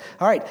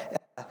All right.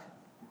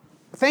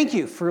 Thank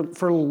you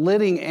for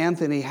letting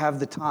Anthony have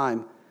the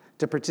time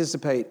to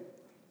participate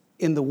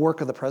in the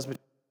work of the Presbytery.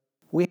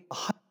 We have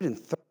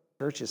 130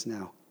 churches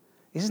now.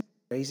 Isn't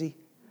that crazy?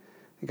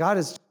 God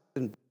has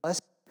been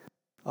blessed.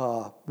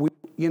 We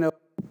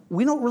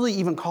don't really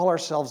even call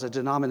ourselves a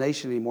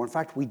denomination anymore. In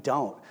fact, we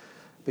don't,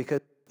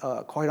 because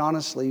quite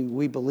honestly,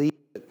 we believe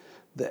that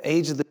the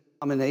age of the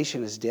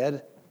denomination is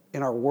dead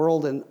in our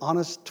world. And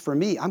honest, for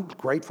me, I'm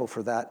grateful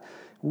for that.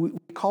 We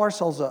call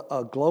ourselves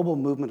a global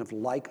movement of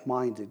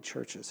like-minded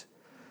churches,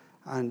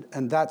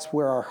 and that's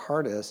where our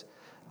heart is.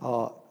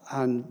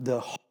 And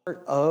the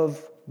heart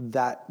of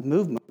that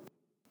movement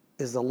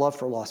is the love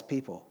for lost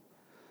people.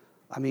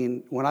 I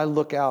mean, when I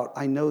look out,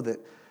 I know that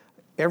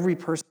every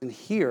person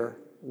here,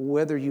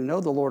 whether you know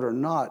the Lord or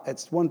not,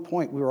 at one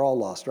point we were all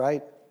lost,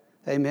 right?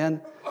 Amen?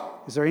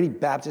 Is there any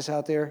Baptists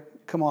out there?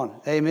 Come on,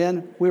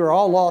 amen? We were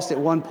all lost at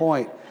one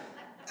point.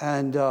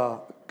 And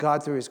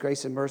God, through his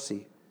grace and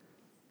mercy,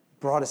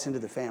 brought us into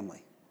the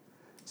family.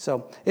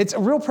 So it's a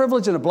real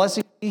privilege and a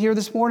blessing to be here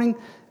this morning,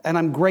 and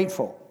I'm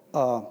grateful.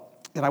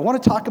 And I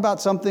want to talk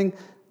about something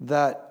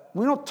that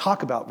we don't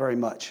talk about very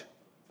much.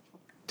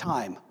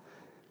 Time.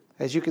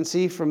 As you can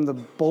see from the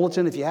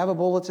bulletin, if you have a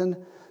bulletin,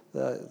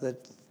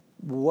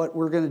 what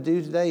we're going to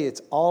do today,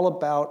 it's all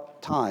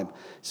about time.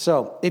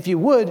 So if you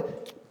would,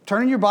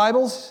 turn in your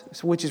Bibles,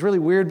 which is really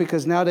weird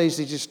because nowadays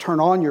they just turn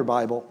on your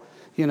Bible,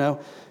 you know.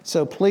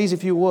 So please,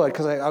 if you would,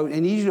 because I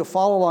need you to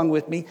follow along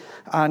with me.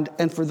 And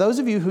for those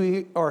of you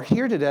who are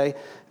here today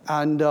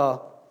and,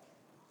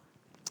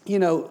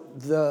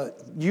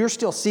 you're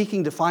still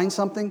seeking to find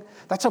something,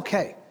 that's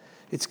okay.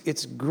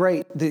 It's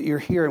great that you're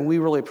here, and we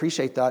really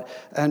appreciate that.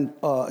 And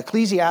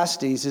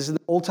Ecclesiastes is in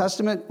the Old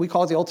Testament. We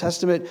call it the Old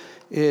Testament.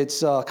 It's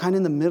kind of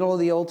in the middle of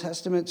the Old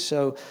Testament.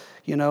 So,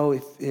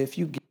 if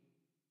you get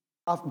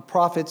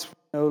prophets,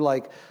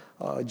 like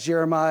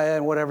Jeremiah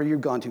and whatever, you've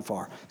gone too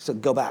far. So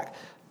go back.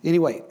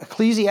 Anyway,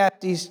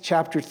 Ecclesiastes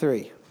chapter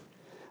 3.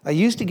 I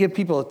used to give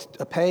people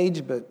a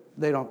page, but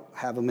they don't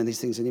have them in these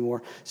things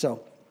anymore.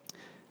 So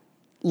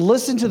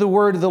listen to the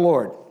word of the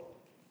Lord.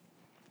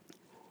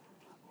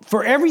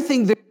 For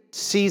everything there is a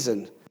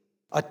season,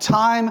 a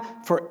time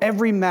for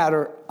every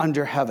matter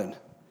under heaven.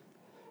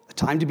 A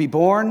time to be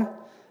born,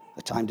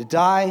 a time to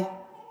die,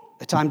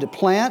 a time to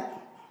plant,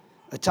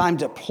 a time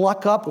to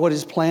pluck up what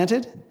is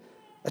planted,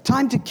 a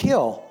time to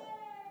kill,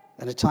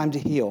 and a time to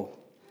heal.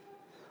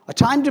 A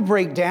time to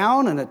break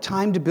down and a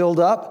time to build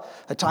up,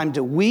 a time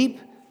to weep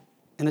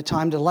and a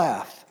time to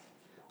laugh,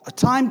 a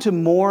time to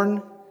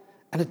mourn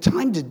and a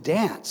time to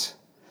dance,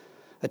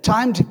 a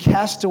time to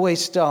cast away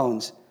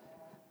stones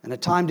and a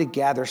time to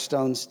gather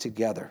stones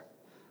together,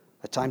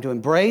 a time to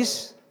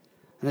embrace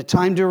and a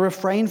time to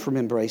refrain from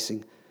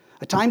embracing,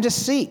 a time to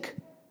seek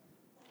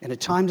and a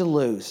time to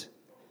lose,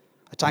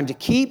 a time to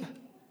keep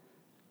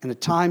and a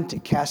time to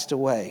cast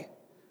away,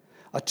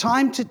 a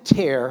time to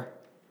tear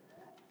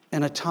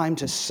and a time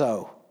to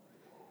sow,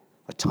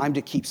 a time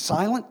to keep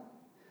silent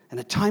and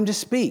a time to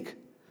speak,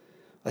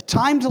 a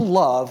time to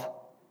love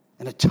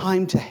and a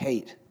time to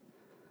hate,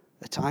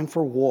 a time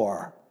for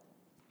war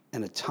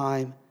and a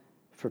time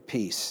for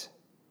peace.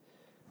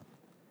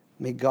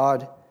 May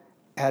God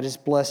add his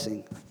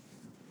blessing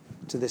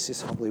to this his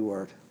holy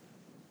word.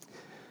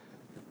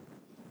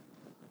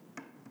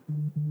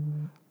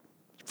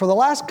 For the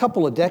last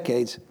couple of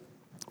decades,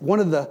 one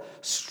of the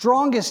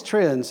strongest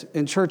trends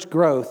in church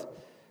growth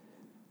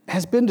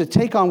has been to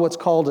take on what's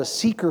called a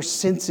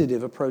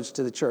seeker-sensitive approach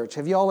to the church.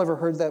 Have you all ever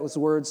heard that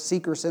word,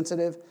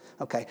 seeker-sensitive?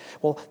 Okay.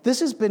 Well,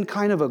 this has been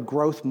kind of a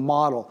growth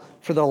model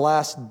for the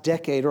last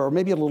decade or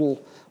maybe a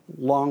little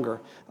longer.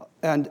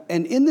 And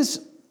in this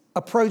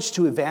approach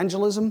to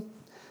evangelism,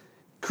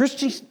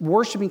 Christian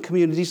worshiping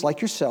communities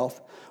like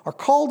yourself are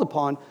called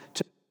upon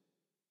to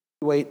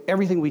evaluate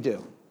everything we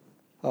do,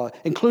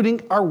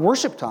 including our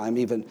worship time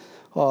even,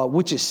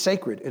 which is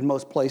sacred in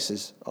most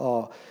places,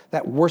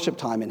 that worship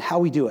time and how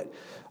we do it.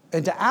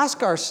 And to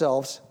ask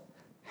ourselves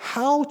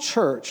how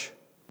church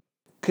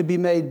could be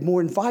made more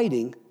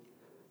inviting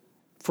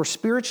for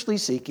spiritually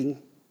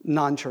seeking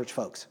non-church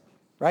folks,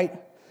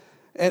 right?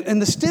 And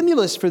the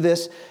stimulus for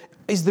this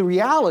is the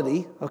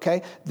reality,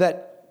 okay,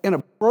 that in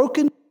a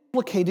broken,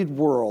 complicated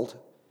world,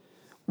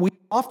 we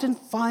often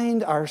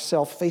find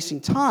ourselves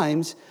facing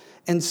times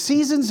and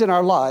seasons in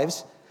our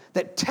lives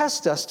that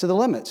test us to the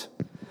limit,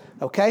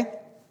 okay?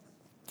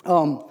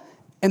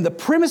 And the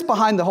premise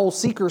behind the whole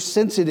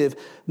seeker-sensitive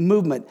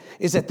movement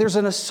is that there's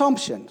an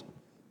assumption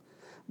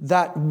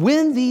that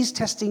when these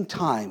testing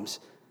times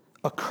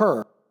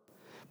occur,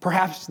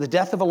 perhaps the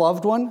death of a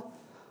loved one,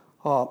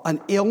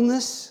 an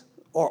illness,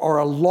 or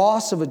a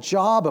loss of a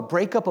job, a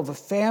breakup of a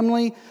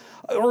family,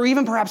 or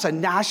even perhaps a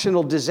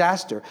national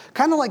disaster,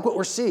 kind of like what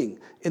we're seeing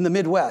in the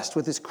Midwest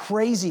with this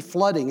crazy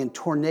flooding and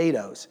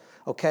tornadoes,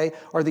 okay,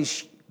 or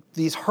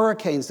these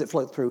hurricanes that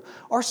float through,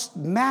 or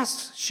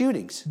mass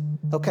shootings,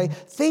 okay?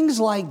 Things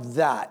like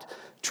that,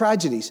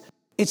 tragedies.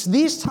 It's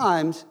these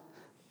times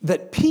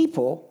that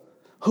people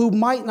who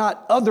might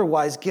not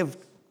otherwise give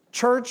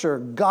church or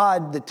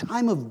God the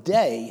time of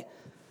day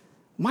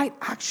might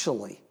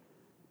actually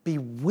be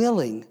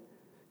willing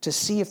to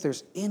see if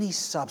there's any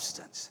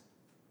substance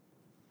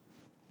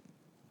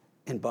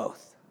in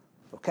both,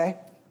 okay?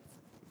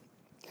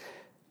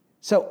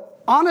 So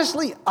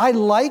honestly, I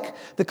like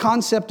the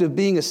concept of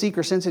being a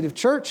seeker-sensitive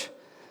church.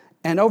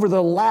 And over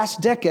the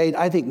last decade,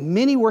 I think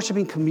many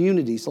worshiping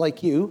communities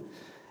like you,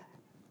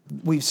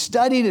 we've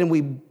studied and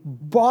we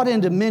brought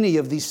into many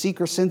of these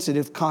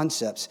seeker-sensitive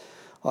concepts.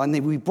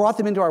 And we brought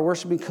them into our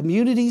worshiping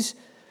communities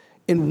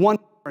in one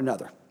way or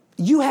another.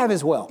 You have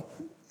as well,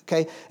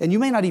 okay? And you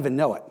may not even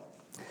know it.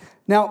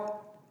 Now,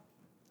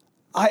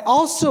 I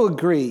also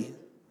agree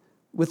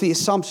with the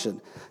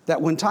assumption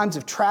that when times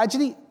of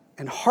tragedy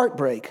and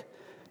heartbreak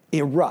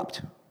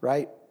erupt,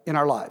 right, in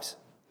our lives,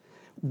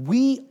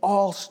 we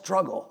all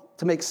struggle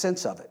to make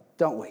sense of it,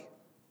 don't we?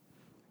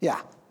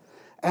 Yeah.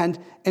 And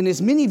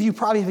as many of you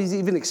probably have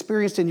even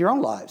experienced in your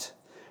own lives,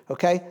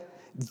 okay?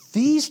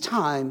 These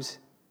times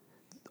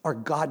are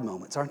God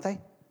moments, aren't they?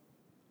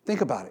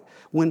 Think about it.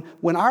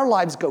 When our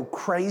lives go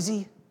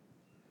crazy,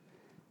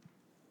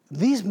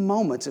 these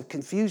moments of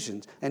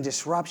confusion and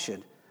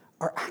disruption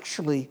are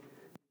actually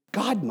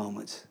God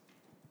moments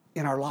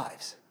in our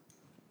lives.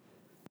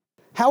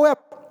 However,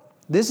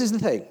 this is the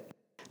thing.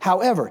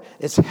 However,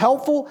 as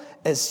helpful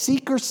as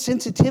seeker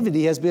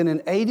sensitivity has been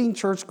in aiding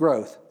church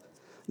growth,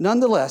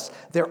 nonetheless,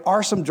 there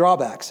are some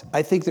drawbacks,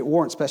 I think, that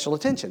warrant special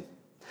attention.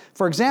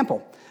 For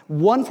example,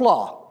 one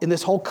flaw in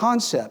this whole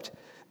concept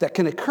that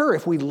can occur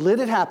if we let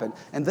it happen,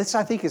 and this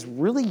I think is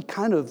really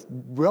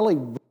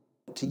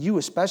to you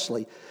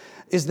especially,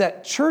 is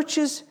that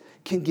churches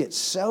can get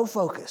so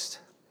focused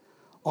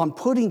on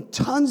putting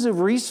tons of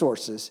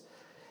resources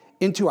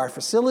into our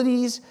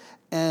facilities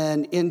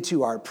and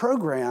into our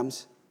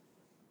programs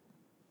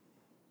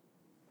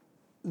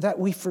that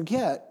we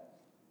forget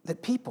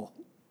that people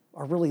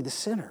are really the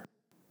center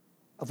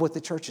of what the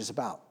church is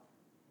about,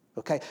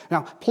 okay?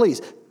 Now,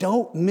 please,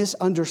 don't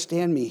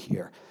misunderstand me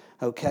here,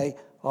 okay?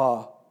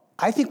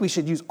 I think we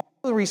should use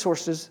all the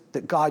resources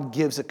that God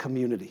gives a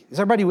community. Is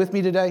everybody with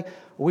me today?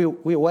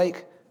 We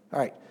awake? All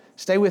right,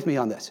 stay with me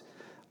on this.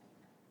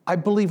 I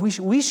believe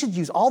we should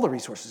use all the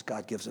resources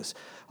God gives us,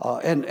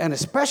 and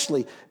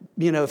especially,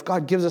 if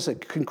God gives us an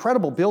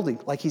incredible building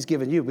like He's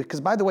given you. Because,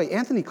 by the way,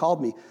 Anthony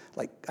called me,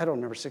 I don't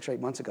remember, 6 or 8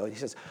 months ago, and he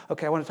says,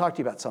 okay, I want to talk to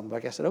you about something.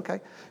 I said,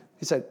 okay.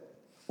 He said,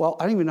 well,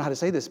 I don't even know how to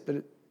say this, but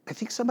I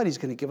think somebody's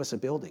going to give us a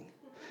building.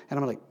 And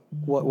I'm like,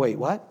 wait,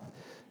 what?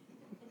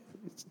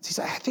 He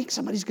said, I think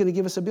somebody's going to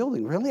give us a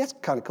building. Really? That's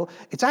kind of cool.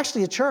 It's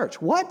actually a church.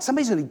 What?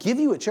 Somebody's going to give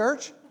you a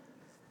church?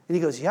 And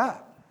he goes, yeah.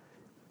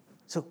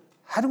 So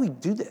how do we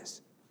do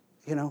this?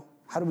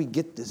 How do we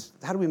get this?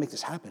 How do we make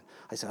this happen?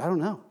 I said, I don't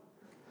know.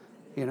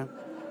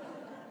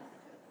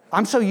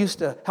 I'm so used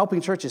to helping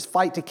churches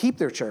fight to keep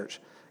their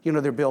church,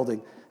 their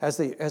building, as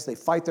they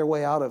fight their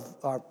way out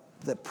of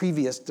the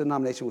previous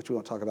denomination, which we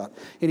won't talk about.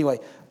 Anyway,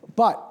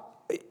 but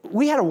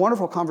we had a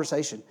wonderful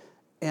conversation,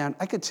 and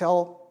I could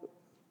tell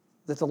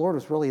that the Lord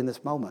was really in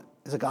this moment.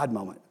 It's a God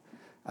moment.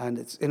 And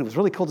it was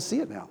really cool to see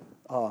it now,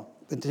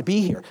 and to be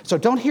here. So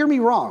don't hear me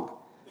wrong,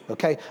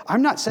 okay?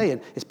 I'm not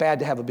saying it's bad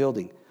to have a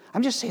building.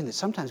 I'm just saying that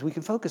sometimes we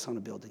can focus on a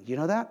building. You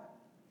know that?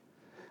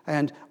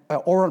 And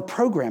or on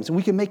programs, and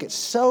we can make it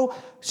so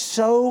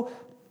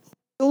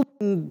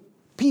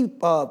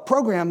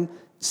program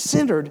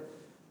centered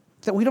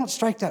that we don't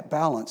strike that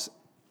balance,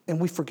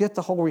 and we forget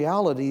the whole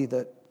reality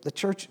that the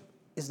church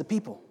is the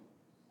people.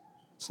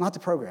 It's not the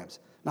programs,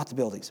 not the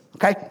buildings.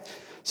 Okay?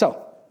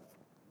 So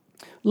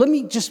let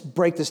me just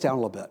break this down a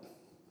little bit.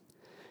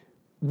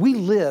 We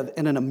live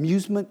in an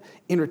amusement,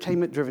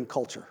 entertainment-driven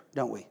culture,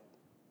 don't we?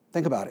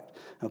 Think about it,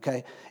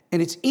 okay?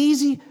 And it's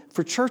easy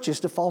for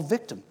churches to fall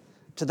victim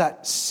to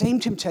that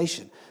same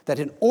temptation, that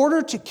in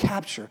order to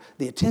capture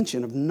the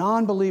attention of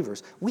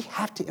non-believers, we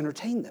have to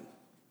entertain them,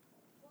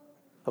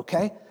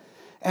 okay?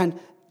 And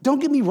don't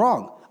get me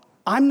wrong,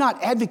 I'm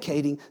not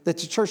advocating that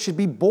the church should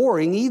be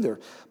boring either,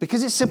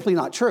 because it's simply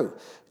not true.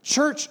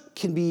 Church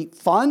can be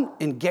fun,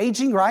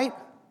 engaging, right?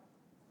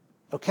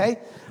 Okay?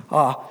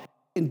 It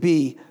can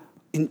be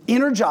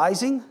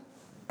energizing,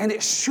 and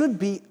it should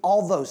be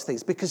all those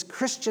things, because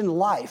Christian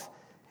life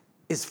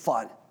is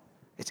fun.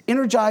 It's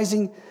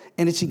energizing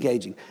and it's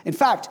engaging. In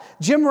fact,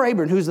 Jim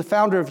Rayburn, who's the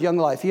founder of Young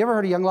Life, you ever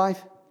heard of Young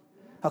Life?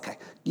 Okay,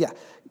 yeah.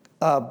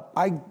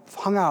 I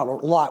hung out a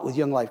lot with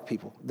Young Life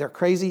people. They're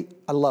crazy.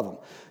 I love them.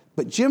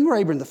 But Jim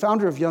Rayburn, the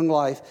founder of Young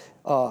Life,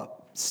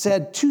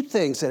 said 2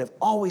 things that have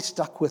always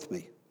stuck with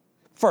me.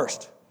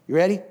 First, you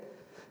ready?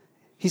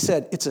 He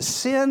said, it's a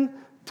sin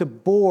to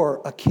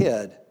bore a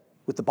kid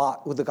with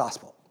the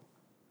gospel.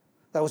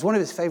 That was one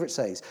of his favorite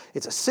sayings.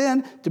 It's a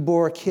sin to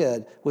bore a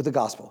kid with the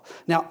gospel.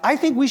 Now, I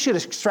think we should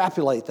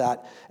extrapolate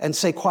that and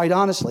say, quite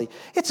honestly,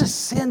 it's a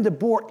sin to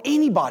bore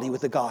anybody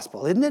with the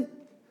gospel, isn't it?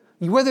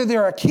 Whether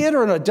they're a kid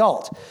or an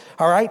adult,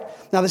 all right?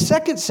 Now, the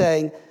second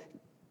saying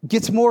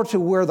gets more to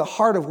where the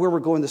heart of where we're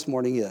going this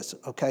morning is,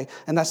 okay?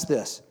 And that's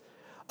this.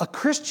 A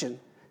Christian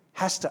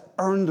has to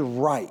earn the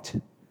right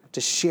to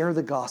share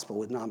the gospel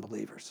with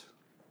non-believers.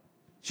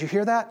 Did you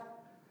hear that?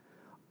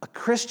 a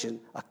Christian,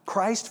 a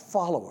Christ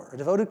follower, a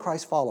devoted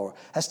Christ follower,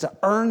 has to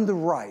earn the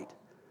right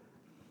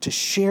to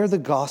share the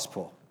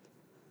gospel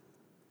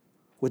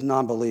with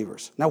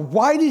non-believers. Now,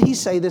 why did he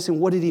say this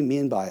and what did he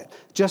mean by it?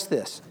 Just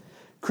this.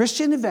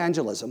 Christian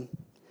evangelism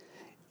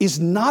is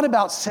not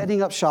about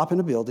setting up shop in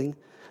a building,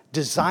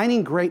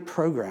 designing great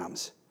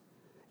programs,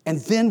 and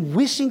then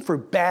wishing for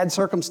bad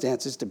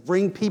circumstances to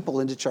bring people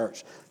into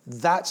church.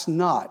 That's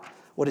not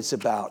what it's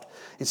about.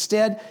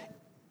 Instead,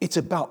 it's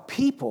about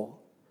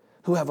people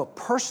who have a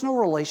personal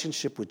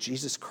relationship with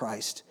Jesus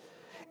Christ,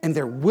 and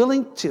they're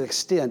willing to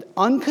extend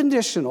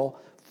unconditional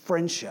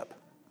friendship,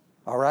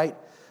 all right,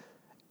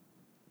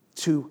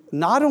 to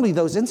not only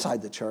those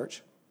inside the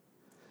church,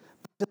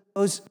 but to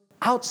those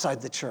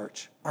outside the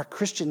church, our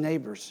Christian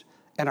neighbors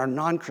and our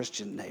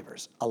non-Christian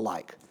neighbors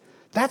alike.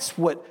 That's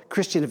what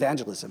Christian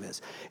evangelism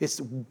is. It's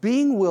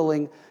being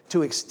willing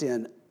to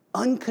extend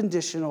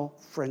unconditional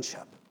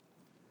friendship.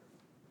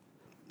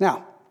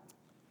 Now,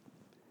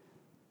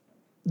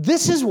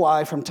 this is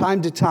why from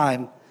time to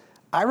time,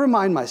 I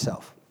remind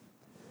myself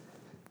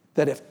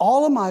that if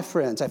all of my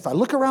friends, if I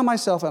look around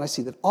myself and I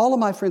see that all of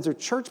my friends are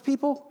church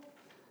people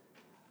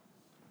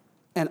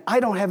and I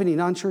don't have any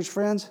non-church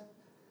friends,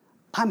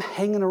 I'm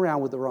hanging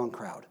around with the wrong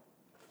crowd.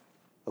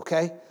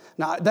 Okay?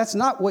 Now, that's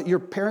not what your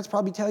parents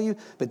probably tell you,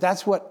 but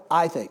that's what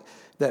I think.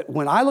 That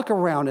when I look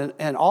around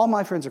and all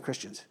my friends are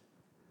Christians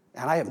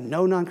and I have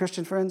no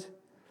non-Christian friends,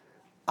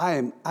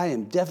 I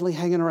am definitely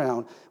hanging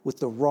around with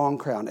the wrong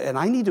crowd. And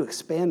I need to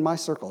expand my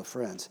circle of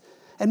friends.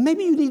 And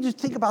maybe you need to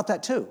think about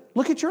that too.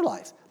 Look at your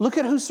life. Look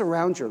at who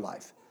surrounds your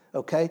life,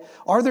 okay?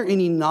 Are there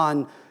any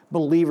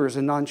non-believers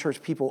and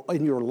non-church people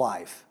in your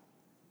life?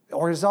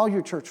 Or is all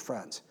your church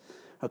friends?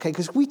 Okay,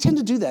 because we tend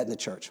to do that in the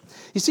church.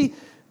 You see,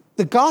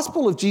 the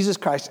gospel of Jesus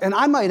Christ, and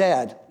I might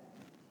add,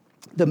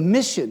 the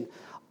mission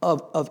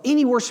of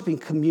any worshiping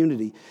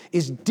community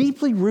is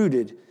deeply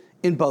rooted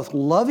in both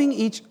loving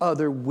each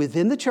other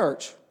within the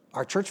church,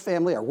 our church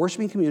family, our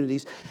worshiping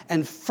communities,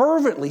 and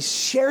fervently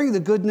sharing the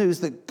good news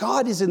that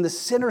God is in the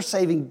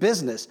sinner-saving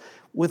business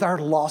with our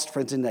lost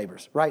friends and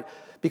neighbors, right?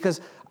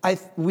 Because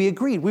we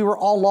agreed, we were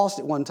all lost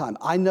at one time.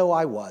 I know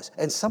I was.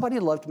 And somebody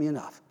loved me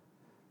enough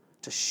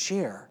to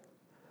share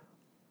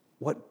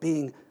what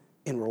being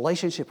in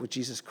relationship with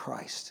Jesus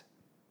Christ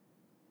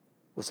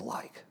was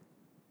like,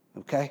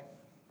 okay?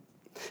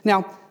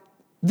 Now,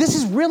 this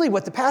is really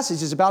what the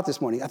passage is about this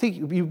morning. I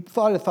think you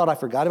thought I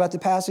forgot about the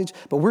passage,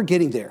 but we're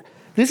getting there.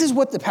 This is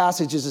what the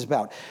passage is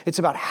about. It's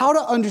about how to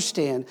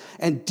understand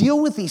and deal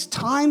with these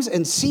times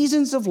and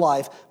seasons of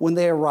life when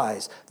they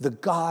arise. The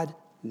God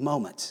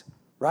moments,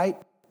 right?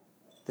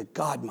 The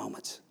God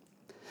moments.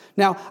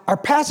 Now, our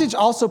passage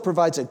also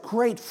provides a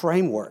great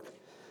framework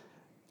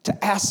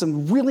to ask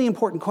some really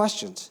important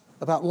questions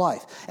about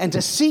life and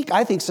to seek,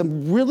 I think,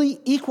 some really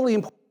equally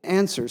important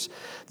answers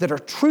that are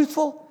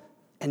truthful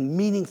and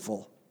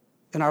meaningful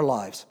in our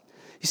lives.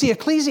 You see,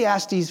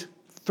 Ecclesiastes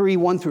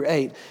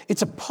 3:1-8,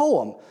 it's a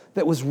poem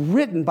that was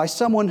written by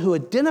someone who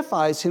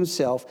identifies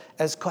himself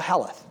as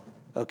Koheleth,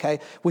 okay,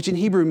 which in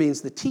Hebrew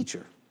means the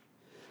teacher.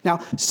 Now,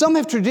 some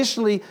have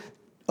traditionally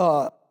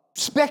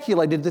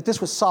speculated that this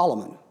was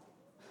Solomon,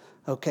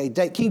 okay,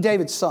 King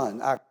David's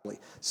son, actually,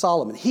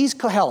 Solomon. He's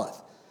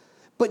Koheleth.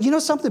 But you know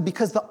something?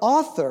 Because the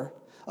author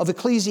of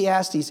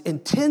Ecclesiastes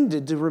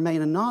intended to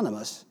remain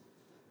anonymous,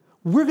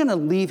 we're going to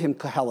leave him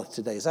Koheleth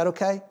today. Is that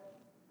okay?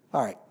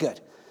 All right, good.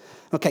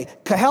 Okay,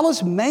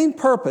 Koheleth's main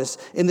purpose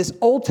in this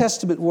Old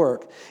Testament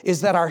work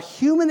is that our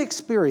human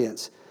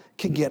experience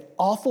can get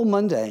awful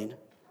mundane,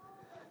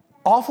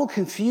 awful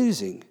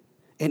confusing,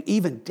 and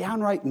even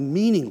downright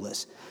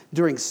meaningless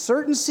during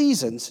certain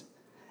seasons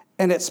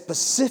and at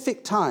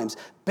specific times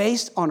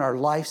based on our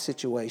life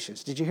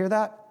situations. Did you hear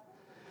that?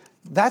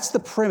 That's the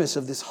premise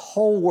of this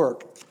whole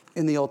work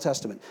in the Old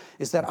Testament,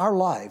 is that our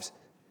lives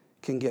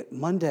can get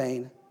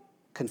mundane,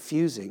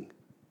 confusing,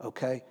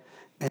 okay,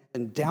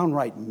 and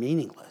downright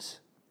meaningless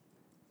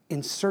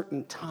in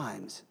certain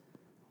times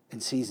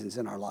and seasons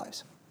in our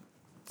lives.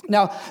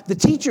 Now, the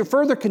teacher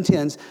further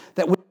contends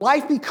that when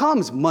life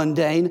becomes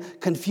mundane,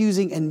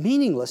 confusing, and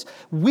meaningless,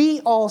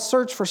 we all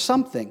search for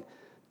something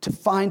to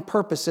find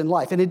purpose in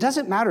life. And it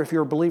doesn't matter if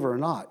you're a believer or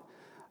not.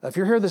 If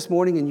you're here this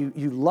morning and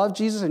you love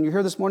Jesus and you're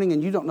here this morning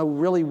and you don't know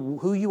really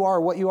who you are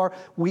or what you are,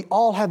 we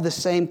all have the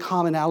same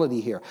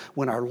commonality here.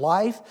 When our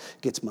life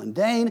gets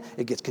mundane,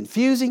 it gets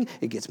confusing,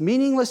 it gets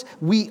meaningless,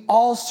 we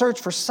all search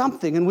for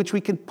something in which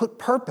we can put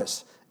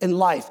purpose in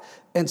life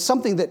and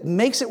something that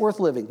makes it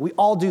worth living. We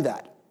all do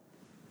that.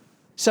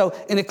 So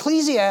in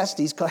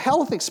Ecclesiastes,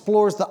 Koheleth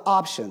explores the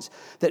options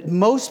that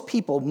most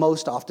people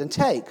most often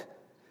take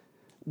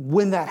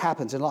when that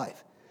happens in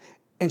life,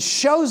 and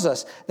shows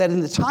us that in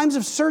the times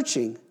of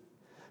searching,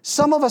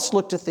 some of us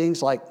look to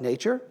things like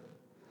nature,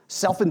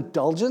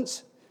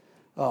 self-indulgence,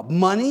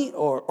 money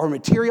or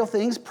material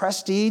things,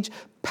 prestige,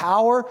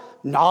 power,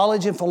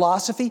 knowledge, and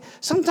philosophy.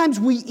 Sometimes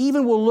we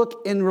even will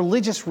look in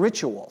religious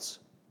rituals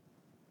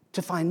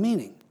to find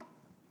meaning.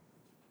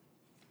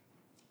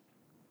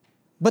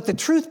 But the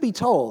truth be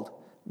told,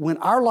 when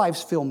our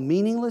lives feel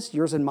meaningless,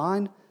 yours and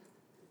mine,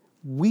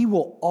 we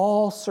will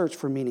all search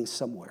for meaning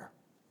somewhere,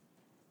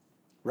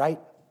 right?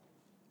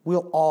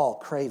 We'll all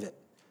crave it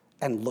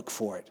and look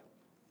for it.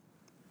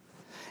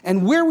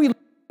 And where we live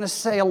is going to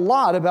say a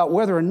lot about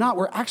whether or not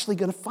we're actually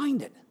going to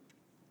find it.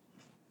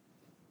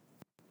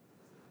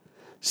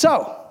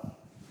 So,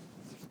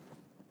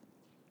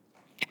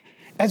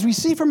 as we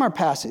see from our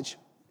passage,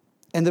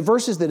 and the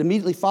verses that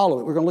immediately follow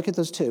it, we're going to look at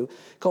those too,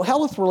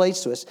 Koheleth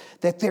relates to us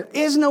that there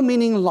is no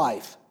meaning in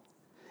life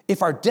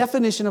if our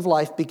definition of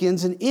life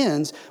begins and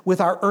ends with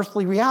our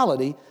earthly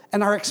reality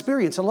and our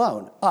experience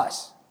alone,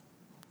 us.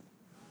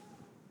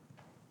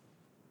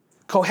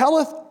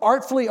 Koheleth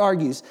artfully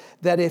argues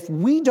that if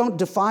we don't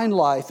define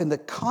life in the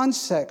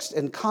context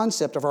and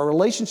concept of our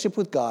relationship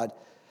with God,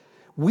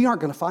 we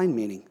aren't going to find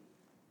meaning.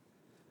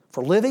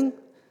 For living,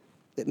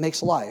 it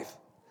makes life,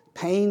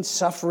 pain,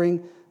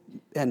 suffering,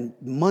 and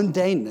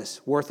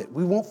mundaneness worth it.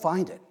 We won't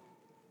find it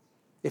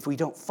if we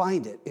don't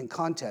find it in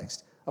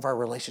context of our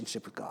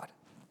relationship with God.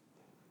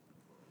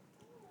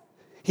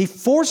 He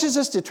forces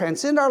us to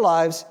transcend our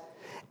lives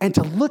and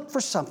to look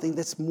for something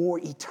that's more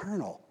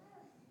eternal,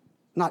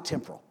 not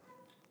temporal.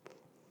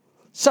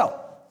 So,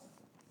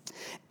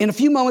 in a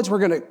few moments, we're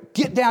going to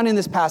get down in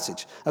this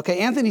passage. Okay,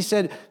 Anthony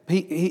said,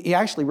 he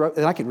actually wrote,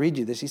 and I could read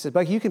you this. He said,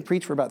 Bucky, you can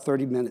preach for about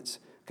 30 minutes.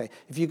 Okay,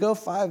 if you go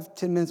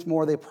 5-10 minutes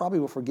more, they probably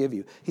will forgive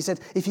you. He said,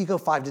 if you go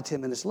 5 to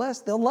 10 minutes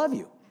less, they'll love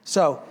you.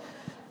 So,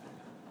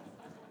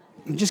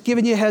 I'm just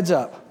giving you a heads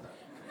up.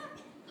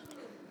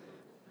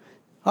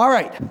 All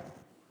right.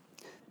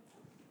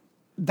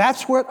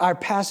 That's what our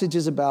passage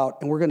is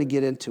about, and we're going to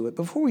get into it.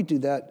 Before we do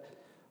that,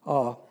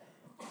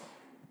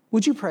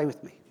 would you pray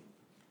with me?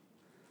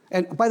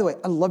 And by the way,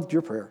 I loved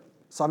your prayer,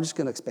 so I'm just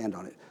going to expand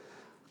on it.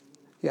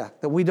 Yeah,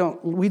 that we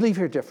leave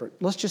here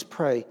different. Let's just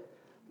pray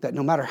that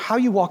no matter how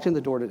you walked in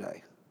the door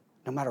today,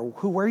 no matter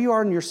where you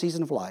are in your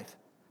season of life,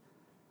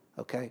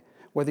 okay,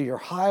 whether you're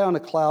high on a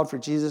cloud for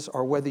Jesus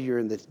or whether you're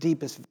in the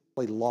deepest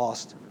valley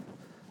lost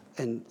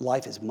and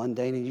life is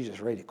mundane and you're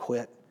just ready to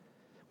quit,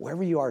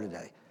 wherever you are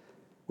today,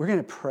 we're going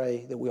to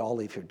pray that we all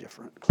leave here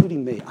different,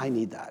 including me. I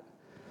need that.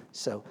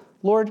 So,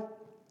 Lord,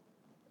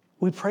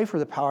 we pray for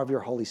the power of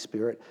your Holy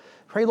Spirit.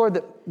 Pray,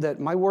 Lord, that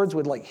my words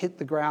would hit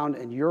the ground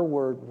and your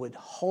word would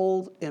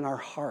hold in our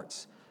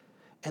hearts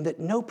and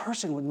that no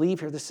person would leave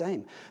here the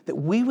same, that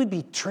we would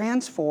be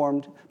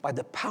transformed by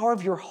the power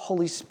of your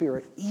Holy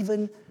Spirit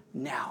even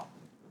now,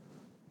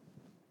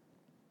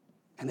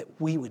 and that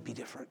we would be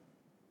different.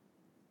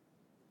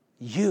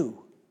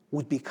 You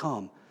would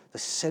become the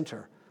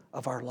center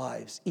of our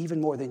lives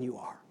even more than you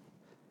are.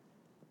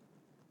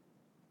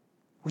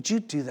 Would you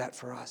do that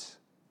for us?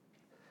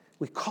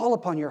 We call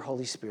upon your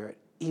Holy Spirit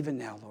even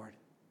now, Lord.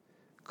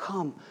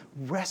 Come,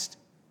 rest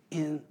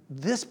in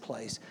this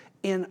place,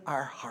 in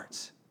our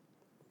hearts.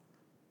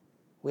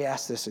 We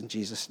ask this in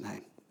Jesus'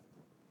 name.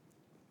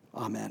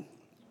 Amen.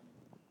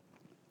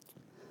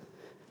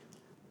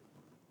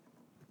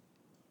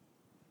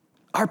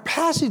 Our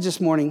passage this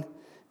morning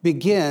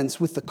begins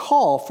with the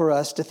call for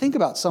us to think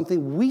about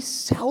something we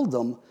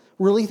seldom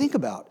really think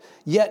about,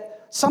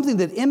 yet something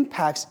that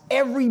impacts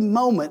every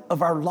moment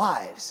of our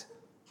lives.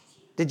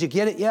 Did you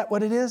get it yet,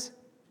 what it is?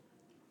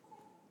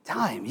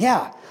 Time,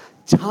 yeah,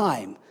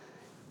 time.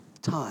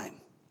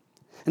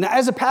 And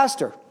as a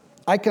pastor,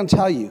 I can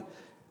tell you,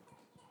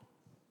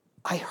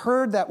 I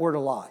heard that word a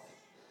lot,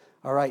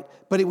 all right?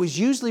 But it was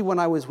usually when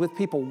I was with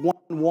people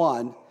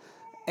one-on-one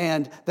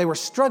and they were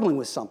struggling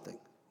with something.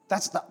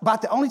 That's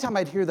about the only time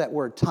I'd hear that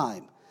word,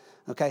 time,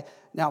 okay?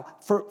 Now,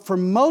 for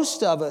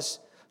most of us,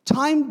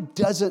 time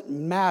doesn't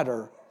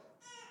matter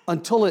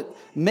until it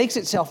makes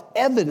itself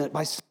evident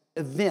by some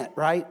event,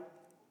 right?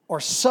 Or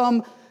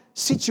some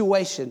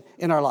situation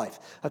in our life.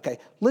 Okay,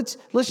 let's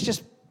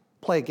just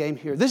play a game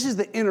here. This is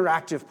the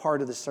interactive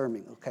part of the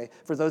sermon, okay?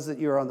 For those that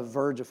you're on the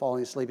verge of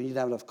falling asleep and you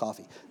don't have enough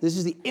coffee. This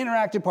is the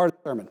interactive part of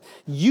the sermon.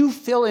 You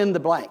fill in the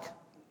blank,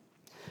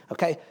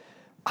 okay?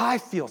 I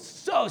feel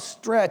so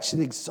stretched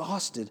and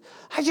exhausted.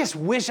 I just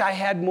wish I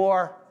had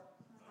more.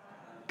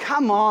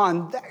 Come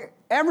on,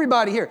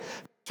 everybody here.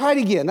 Try it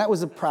again. That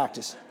was a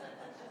practice.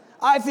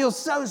 I feel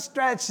so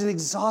stretched and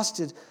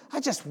exhausted.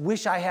 I just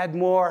wish I had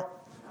more.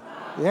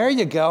 There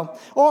you go.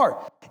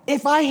 Or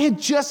if I had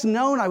just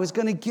known I was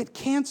going to get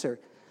cancer,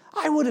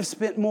 I would have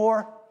spent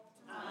more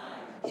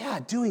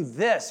doing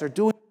this or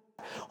doing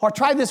that. Or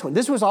try this one.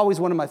 This was always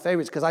one of my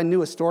favorites because I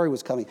knew a story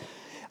was coming.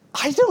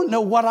 I don't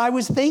know what I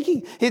was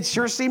thinking. It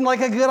sure seemed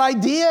like a good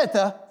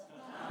idea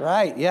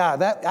right,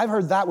 yeah, I've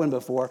heard that one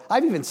before.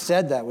 I've even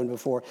said that one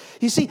before.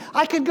 You see,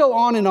 I could go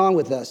on and on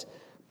with this,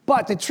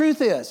 but the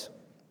truth is,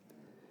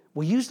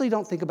 we usually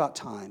don't think about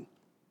time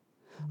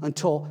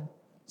until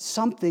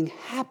something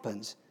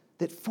happens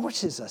that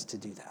forces us to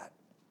do that.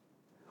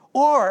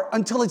 Or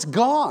until it's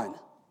gone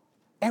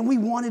and we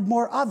wanted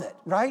more of it,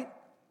 right?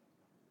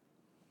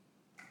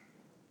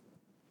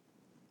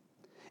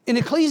 In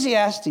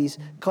Ecclesiastes,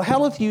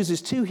 Koheleth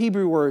uses two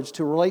Hebrew words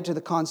to relate to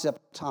the concept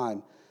of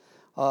time.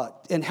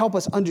 and help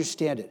us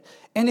understand it.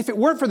 And if it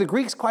weren't for the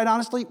Greeks, quite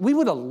honestly, we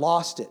would have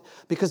lost it,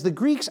 because the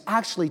Greeks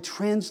actually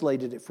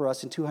translated it for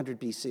us in 200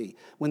 BC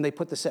when they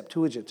put the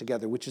Septuagint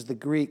together, which is the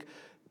Greek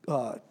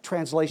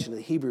translation of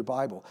the Hebrew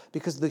Bible,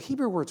 because the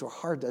Hebrew words were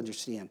hard to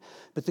understand.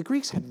 But the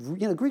Greeks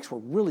Greeks were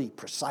really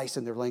precise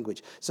in their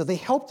language, so they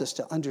helped us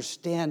to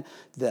understand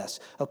this.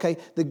 Okay,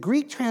 the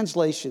Greek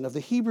translation of the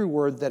Hebrew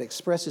word that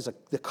expresses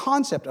the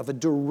concept of a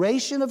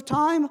duration of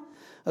time,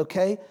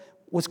 okay,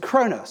 was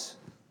chronos.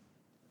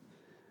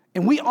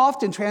 And we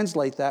often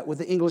translate that with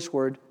the English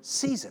word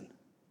season.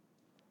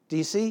 Do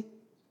you see?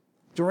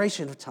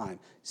 Duration of time,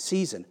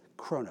 season,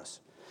 chronos.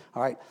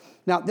 All right.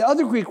 Now, the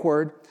other Greek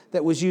word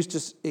that was used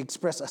to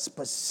express a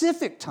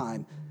specific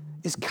time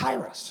is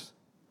kairos.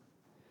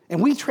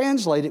 And we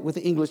translate it with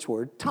the English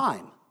word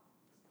time.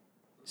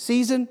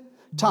 Season,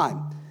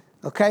 time.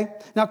 Okay?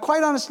 Now,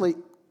 quite honestly,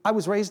 I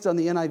was raised on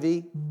the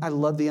NIV. I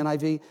love the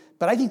NIV,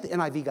 but I think the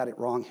NIV got it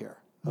wrong here.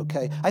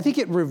 Okay? I think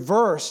it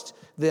reversed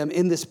them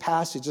in this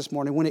passage this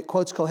morning when it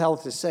quotes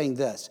Koheleth as saying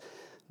this,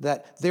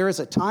 that there is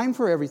a time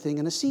for everything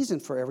and a season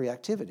for every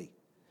activity.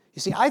 You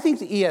see, I think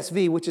the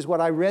ESV, which is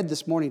what I read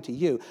this morning to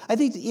you, I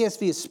think the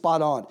ESV is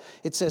spot on.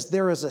 It says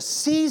there is a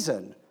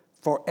season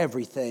for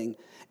everything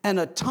and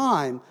a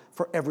time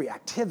for every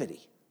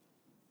activity.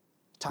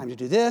 Time to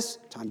do this,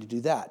 time to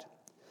do that.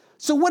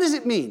 So what does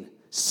it mean?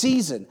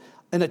 Season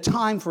and a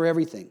time for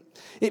everything.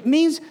 It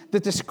means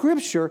that the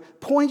Scripture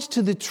points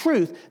to the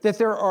truth that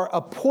there are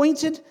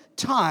appointed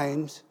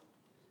times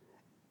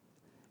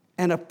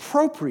and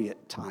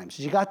appropriate times.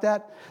 You got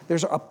that?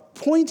 There's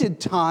appointed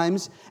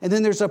times, and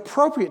then there's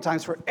appropriate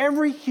times for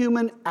every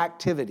human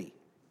activity.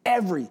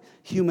 Every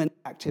human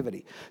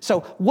activity. So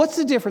what's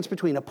the difference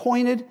between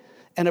appointed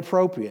and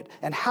appropriate?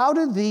 And how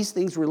do these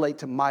things relate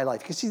to my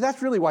life? Because see,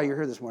 that's really why you're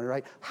here this morning,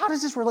 right? How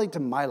does this relate to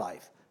my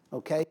life?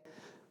 Okay?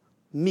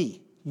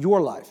 Me,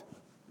 your life.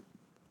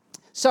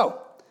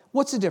 So,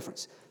 what's the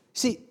difference?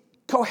 See,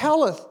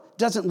 Koheleth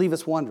doesn't leave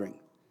us wondering.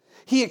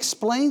 He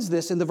explains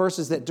this in the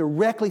verses that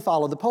directly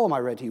follow the poem I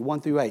read to you,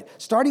 1 through 8.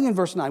 Starting in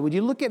verse 9, would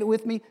you look at it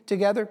with me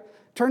together?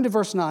 Turn to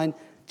verse 9,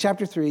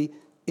 chapter 3,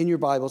 in your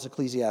Bibles,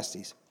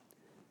 Ecclesiastes.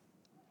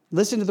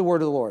 Listen to the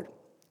word of the Lord.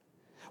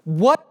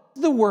 What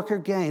does the worker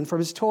gain from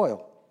his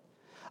toil?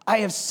 I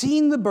have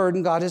seen the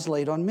burden God has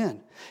laid on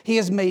men. He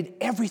has made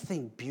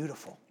everything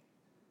beautiful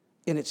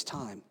in its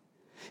time.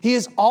 He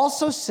has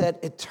also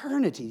set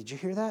eternity. Did you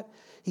hear that?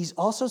 He's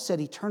also set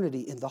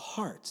eternity in the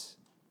hearts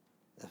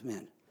of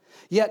men.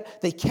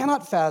 Yet they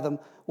cannot fathom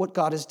what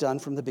God has done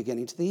from the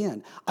beginning to the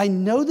end. I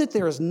know that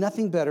there is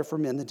nothing better for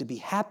men than to be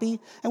happy.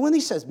 And when he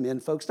says men,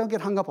 folks, don't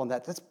get hung up on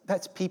that.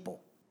 That's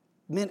people,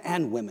 men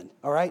and women,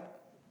 all right?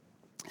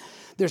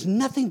 There's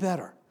nothing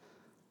better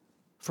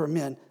for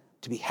men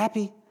to be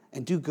happy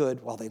and do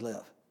good while they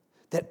live,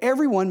 that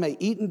everyone may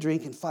eat and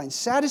drink and find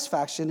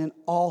satisfaction in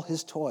all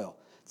his toil.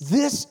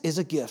 This is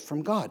a gift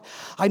from God.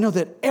 I know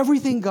that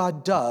everything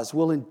God does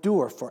will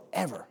endure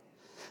forever.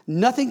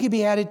 Nothing can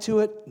be added to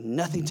it,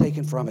 nothing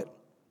taken from it.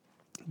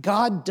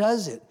 God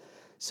does it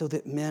so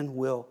that men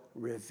will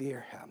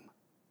revere him.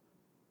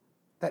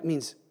 That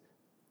means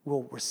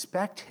we'll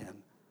respect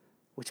him,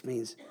 which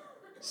means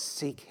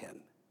seek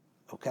him,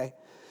 okay?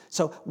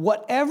 So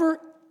whatever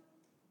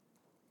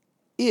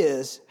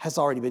is has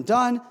already been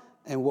done,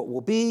 and what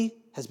will be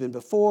has been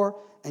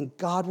before, and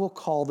God will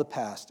call the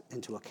past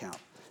into account.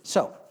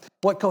 So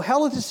what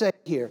Koheleth is saying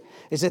here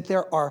is that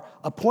there are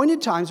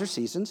appointed times or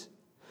seasons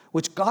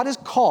which God has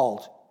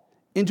called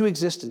into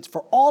existence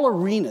for all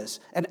arenas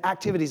and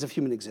activities of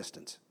human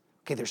existence.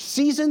 Okay, there's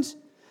seasons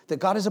that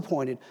God has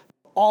appointed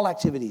for all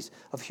activities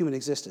of human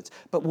existence.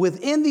 But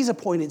within these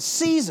appointed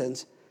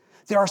seasons,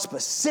 there are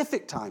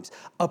specific times,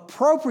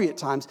 appropriate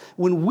times,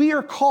 when we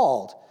are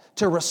called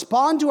to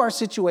respond to our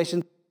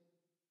situation.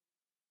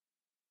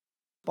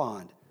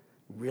 Respond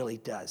really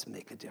does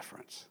make a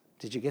difference.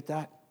 Did you get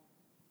that?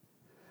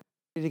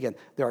 Again,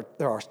 there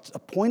are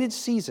appointed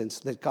seasons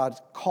that God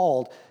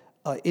called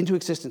into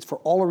existence for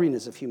all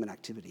arenas of human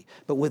activity.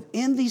 But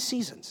within these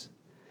seasons,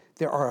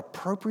 there are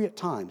appropriate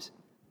times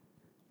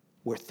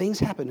where things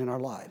happen in our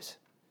lives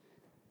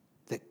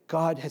that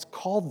God has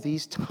called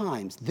these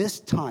times, this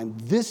time,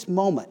 this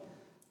moment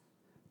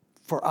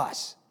for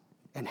us.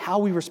 And how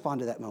we respond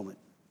to that moment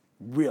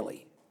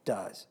really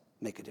does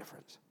make a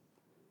difference.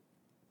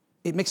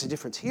 It makes a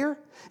difference here,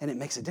 and it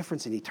makes a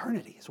difference in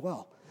eternity as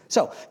well.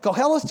 So,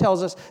 Koheleth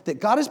tells us that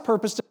God has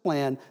purposed a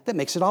plan that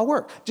makes it all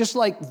work. Just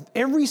like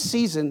every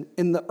season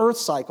in the earth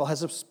cycle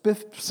has a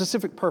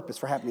specific purpose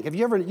for happening.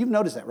 You've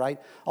noticed that, right?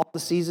 All the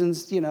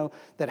seasons,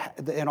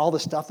 and all the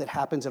stuff that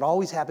happens, it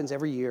always happens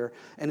every year,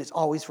 and it's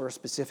always for a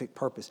specific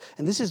purpose.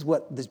 And this is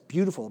what is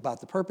beautiful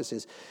about the purpose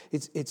is.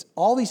 It's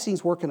all these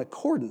things work in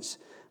accordance,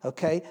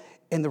 okay?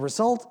 And the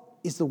result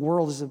is the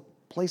world is a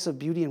place of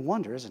beauty and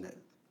wonder, isn't it?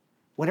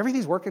 When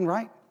everything's working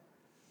right,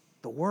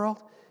 the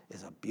world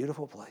is a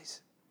beautiful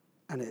place.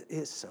 And it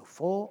is so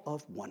full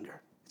of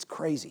wonder. It's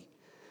crazy.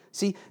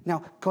 See,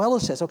 now,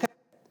 Koheleth says, okay,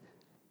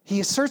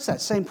 he asserts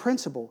that same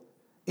principle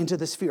into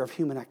the sphere of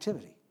human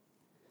activity.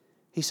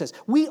 He says,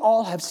 we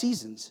all have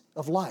seasons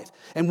of life.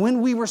 And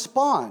when we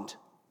respond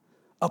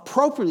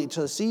appropriately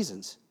to the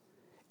seasons,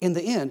 in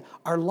the end,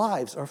 our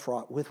lives are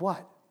fraught with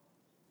what?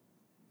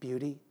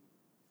 Beauty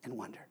and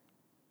wonder.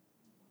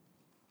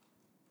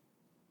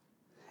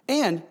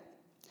 And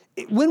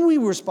when we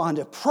respond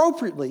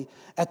appropriately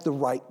at the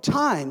right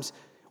times,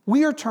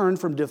 we are turned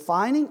from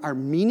defining our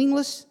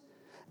meaningless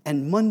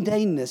and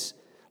mundaneness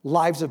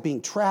lives of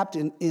being trapped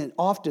in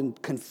often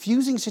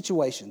confusing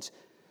situations,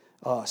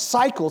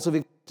 cycles of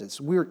existence.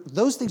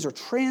 Those things are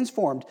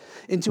transformed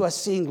into us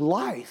seeing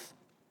life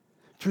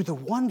through the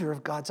wonder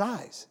of God's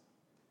eyes.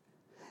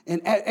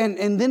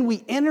 And then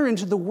we enter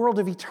into the world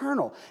of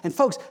eternal. And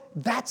folks,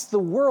 that's the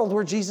world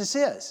where Jesus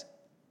is.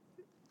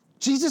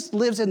 Jesus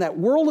lives in that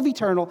world of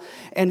eternal,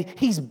 and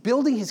he's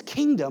building his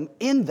kingdom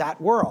in that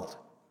world.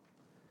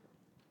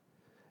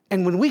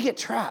 And when we get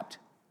trapped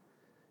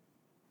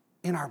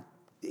in our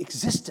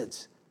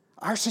existence,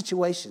 our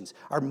situations,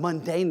 our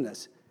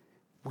mundaneness,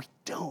 we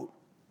don't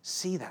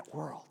see that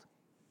world.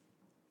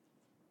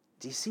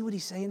 Do you see what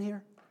he's saying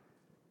here?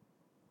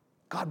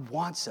 God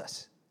wants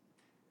us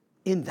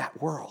in that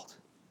world.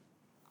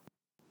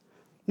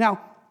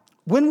 Now,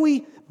 when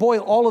we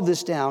boil all of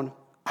this down,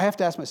 I have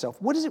to ask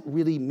myself, what does it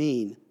really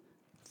mean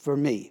for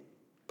me,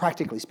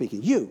 practically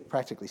speaking, you,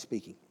 practically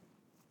speaking?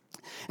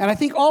 And I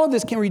think all of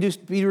this can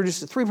be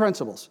reduced to 3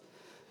 principles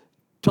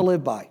to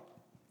live by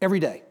every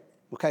day,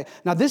 okay?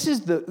 Now, this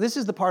is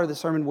the part of the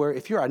sermon where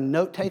if you're a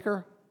note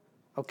taker,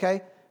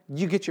 okay,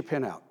 you get your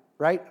pen out,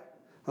 right?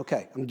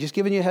 Okay, I'm just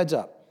giving you a heads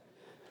up.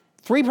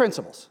 3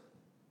 principles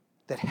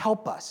that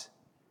help us,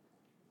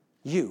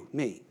 you,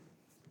 me,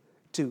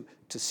 to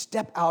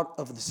step out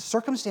of the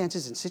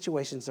circumstances and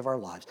situations of our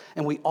lives.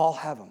 And we all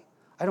have them.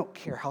 I don't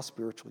care how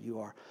spiritual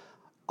you are,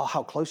 or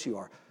how close you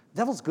are.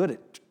 The devil's good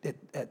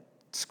at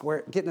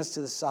getting us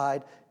to the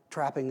side,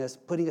 trapping us,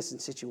 putting us in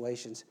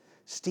situations,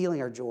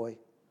 stealing our joy.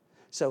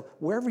 So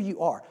wherever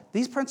you are,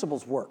 these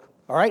principles work,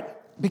 all right?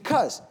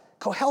 Because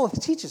Koheleth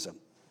teaches them.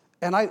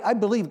 And I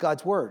believe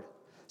God's word.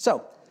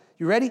 So,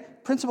 you ready?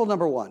 Principle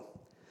number 1.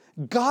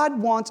 God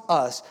wants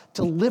us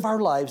to live our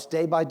lives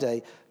day by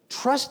day,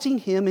 trusting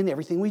him in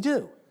everything we do.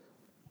 Did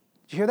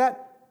you hear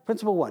that?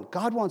 Principle 1.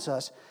 God wants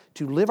us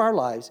to live our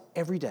lives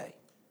every day,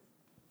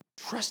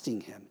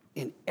 trusting him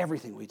in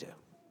everything we do.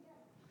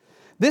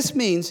 This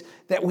means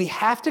that we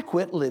have to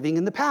quit living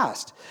in the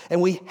past,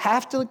 and we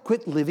have to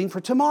quit living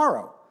for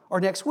tomorrow or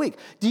next week.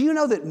 Do you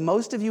know that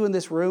most of you in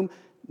this room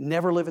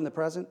never live in the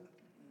present?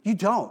 You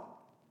don't.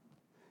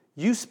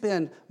 You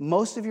spend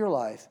most of your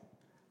life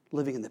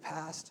living in the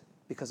past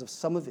because of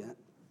some event,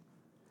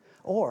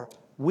 or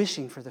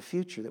wishing for the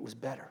future that was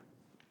better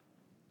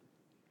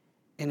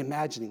and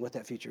imagining what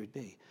that future would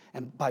be.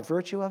 And by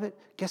virtue of it,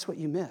 guess what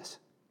you miss?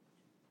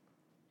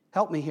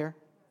 Help me here.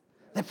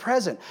 The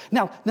present.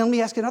 Now let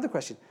me ask you another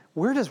question.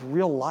 Where does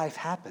real life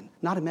happen?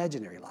 Not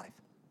imaginary life.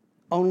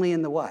 Only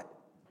in the what?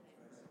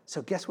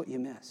 So guess what you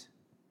miss?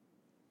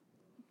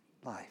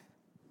 Life.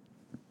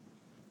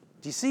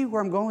 Do you see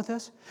where I'm going with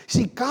this?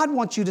 See, God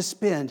wants you to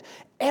spend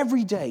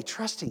every day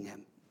trusting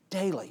him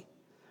daily.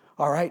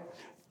 All right?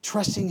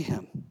 Trusting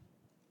him.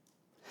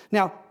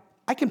 Now,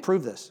 I can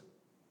prove this.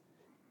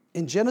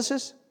 In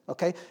Genesis,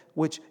 okay,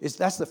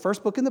 that's the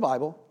first book in the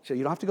Bible, so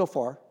you don't have to go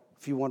far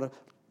if you want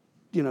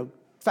to,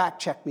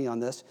 fact check me on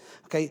this.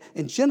 Okay,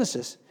 in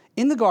Genesis,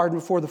 in the garden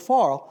before the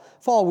fall,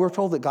 we're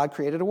told that God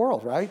created a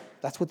world, right?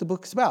 That's what the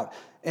book is about.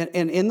 And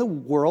in the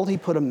world, he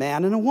put a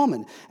man and a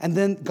woman. And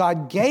then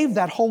God gave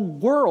that whole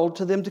world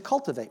to them to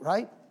cultivate,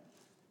 right?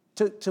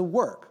 To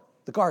work,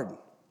 the garden.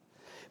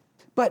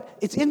 But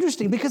it's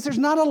interesting because there's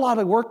not a lot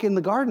of work in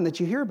the garden that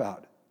you hear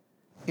about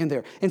in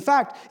there. In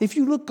fact, if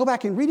you go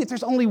back and read it,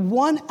 there's only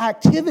one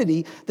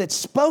activity that's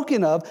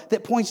spoken of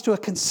that points to a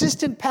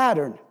consistent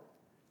pattern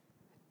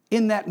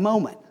in that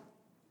moment.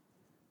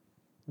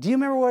 Do you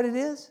remember what it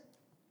is?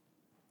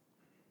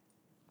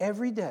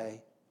 Every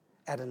day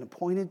at an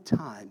appointed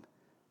time,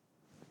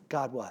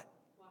 God what?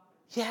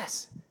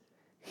 Yes,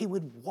 he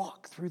would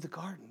walk through the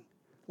garden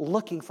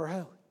looking for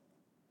who?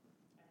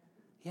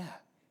 Yeah,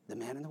 the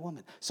man and the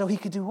woman. So he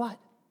could do what?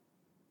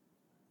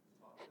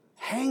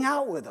 Hang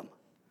out with them.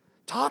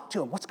 Talk to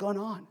them. What's going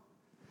on?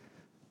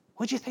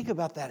 What'd you think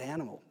about that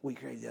animal we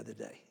created the other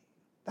day?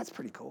 That's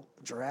pretty cool.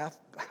 The giraffe,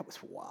 that was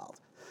wild.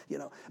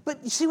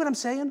 But you see what I'm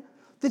saying?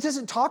 It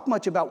doesn't talk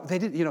much about, they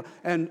did,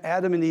 and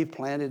Adam and Eve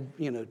planted,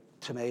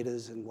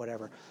 tomatoes and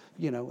whatever,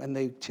 and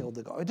they tilled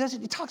the garden.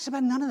 It talks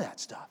about none of that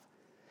stuff.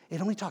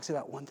 It only talks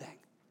about one thing.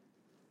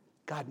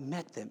 God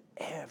met them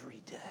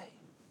every day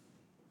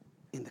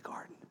in the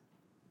garden.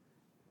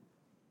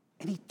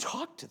 And he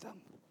talked to them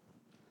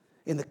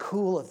in the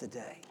cool of the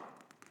day,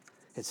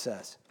 it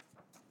says.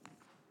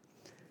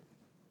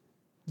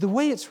 The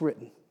way it's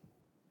written,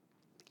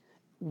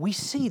 we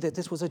see that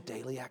this was a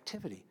daily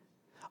activity,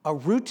 a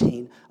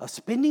routine of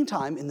spending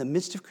time in the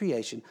midst of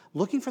creation,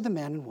 looking for the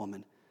man and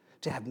woman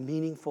to have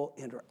meaningful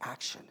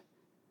interaction.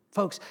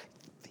 Folks,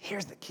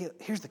 here's the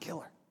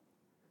killer.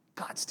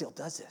 God still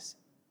does this.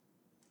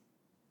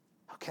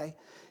 Okay?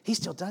 He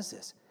still does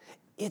this.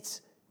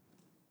 It's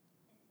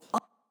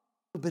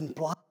who've been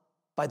blinded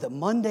by the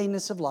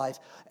mundaneness of life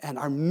and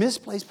our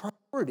misplaced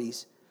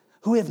priorities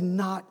who have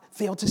not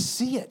failed to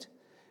see it.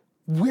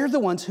 We're the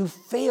ones who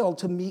failed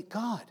to meet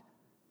God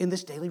in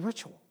this daily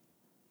ritual.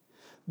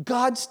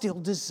 God still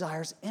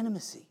desires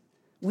intimacy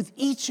with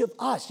each of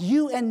us,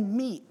 you and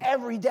me,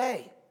 every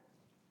day.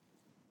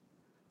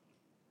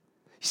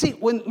 You see,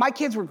 when my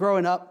kids were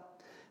growing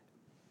up,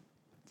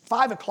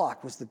 5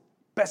 o'clock was the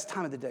best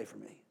time of the day for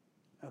me,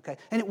 okay?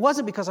 And it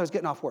wasn't because I was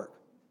getting off work.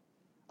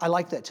 I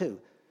liked that too.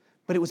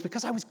 But it was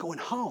because I was going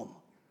home.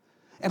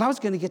 And I was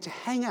going to get to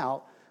hang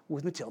out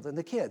with Matilda and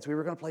the kids. We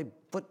were going to play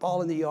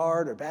football in the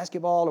yard or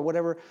basketball or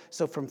whatever.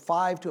 So from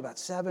 5 to about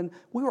 7,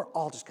 we were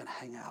all just going to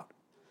hang out,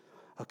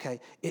 okay?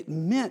 It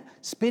meant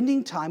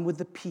spending time with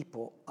the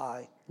people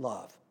I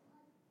love.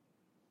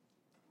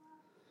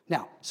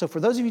 Now, so for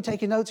those of you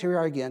taking notes, here we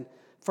are again.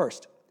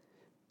 First,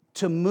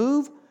 to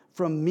move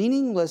from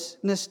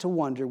meaninglessness to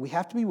wonder, we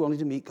have to be willing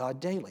to meet God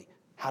daily.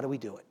 How do we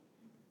do it?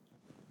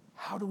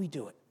 How do we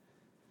do it?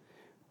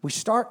 We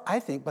start,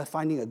 I think, by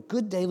finding a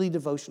good daily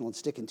devotional and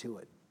sticking to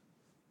it.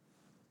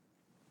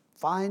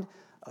 Find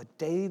a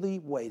daily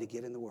way to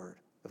get in the Word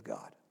of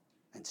God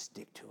and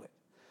stick to it.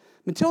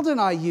 Matilda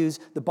and I use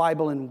the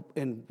Bible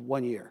in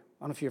 1 year.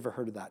 I don't know if you've ever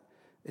heard of that.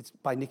 It's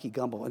by Nikki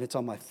Gumbel, and it's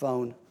on my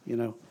phone,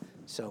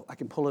 so I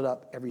can pull it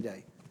up every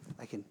day.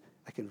 I can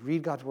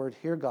read God's Word,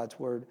 hear God's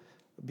Word,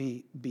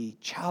 be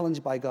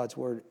challenged by God's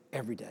Word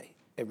every day.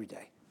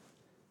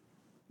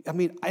 I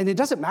mean, and it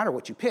doesn't matter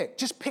what you pick.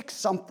 Just pick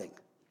something.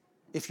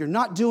 If you're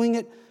not doing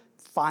it,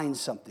 find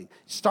something.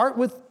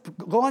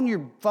 Go on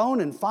your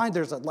phone and find,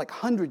 there's like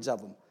hundreds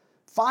of them.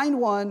 Find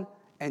one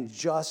and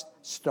just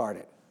start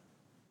it.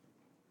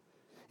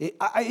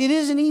 It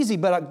isn't easy,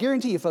 but I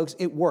guarantee you, folks,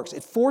 it works.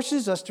 It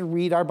forces us to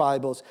read our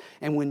Bibles,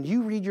 and when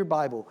you read your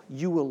Bible,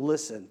 you will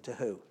listen to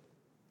who?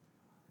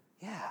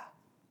 Yeah.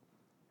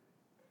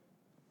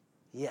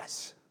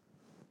 Yes.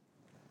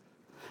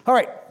 All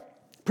right,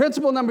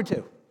 principle number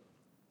 2.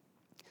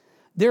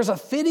 There's a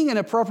fitting and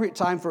appropriate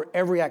time for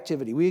every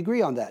activity. We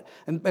agree on that.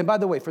 And by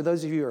the way, for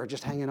those of you who are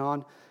just hanging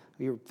on,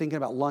 you're thinking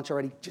about lunch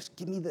already, just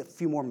give me a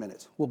few more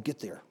minutes. We'll get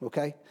there,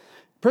 okay?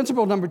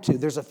 Principle number 2,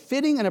 there's a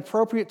fitting and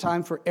appropriate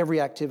time for every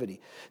activity.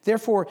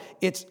 Therefore,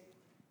 it's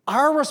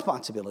our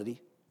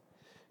responsibility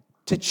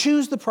to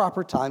choose the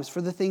proper times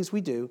for the things we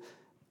do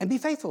and be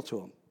faithful to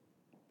them.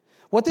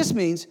 What this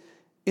means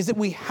is that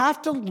we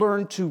have to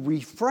learn to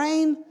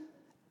refrain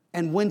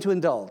and when to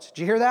indulge.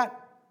 Do you hear that?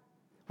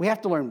 We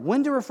have to learn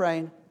when to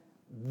refrain,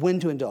 when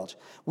to indulge.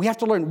 We have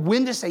to learn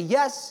when to say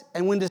yes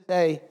and when to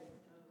say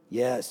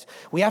yes.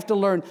 We have to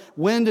learn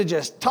when to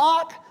just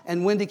talk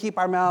and when to keep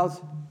our mouths.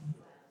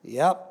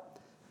 Yep.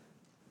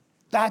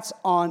 That's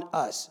on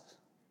us.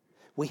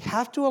 We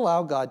have to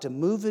allow God to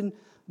move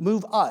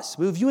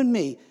you and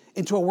me,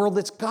 into a world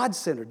that's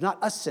God-centered,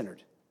 not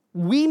us-centered.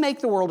 We make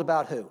the world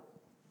about who?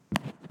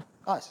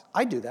 Us.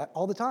 I do that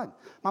all the time.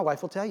 My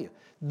wife will tell you,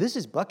 this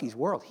is Bucky's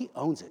world. He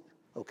owns it,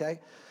 okay?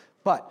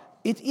 But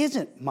it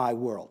isn't my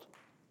world.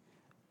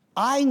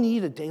 I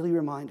need a daily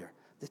reminder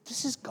that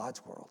this is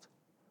God's world.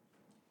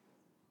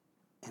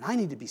 And I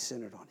need to be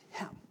centered on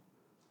Him,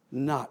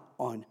 not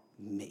on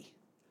me.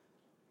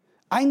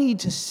 I need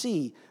to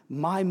see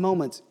my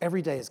moments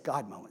every day as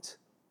God moments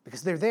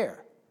because they're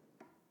there,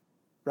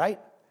 right?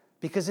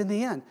 Because in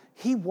the end,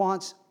 He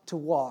wants to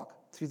walk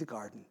through the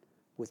garden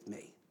with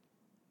me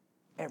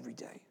every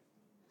day.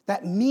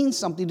 That means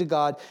something to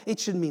God. It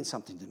should mean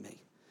something to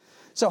me.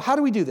 So how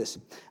do we do this?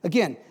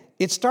 Again,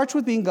 it starts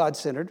with being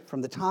God-centered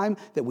from the time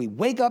that we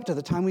wake up to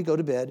the time we go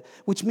to bed,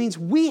 which means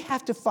we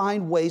have to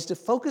find ways to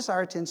focus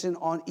our attention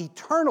on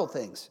eternal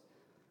things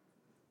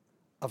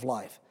of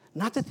life,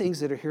 not the things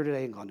that are here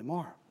today and gone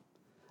tomorrow.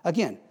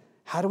 Again,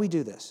 how do we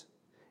do this?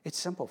 It's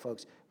simple,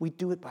 folks. We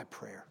do it by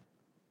prayer,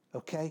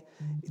 okay?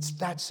 It's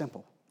that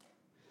simple.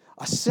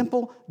 A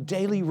simple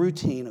daily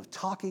routine of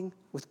talking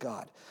with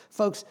God.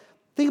 Folks,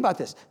 think about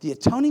this. The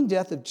atoning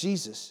death of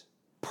Jesus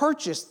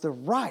purchased the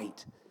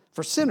right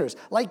for sinners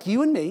like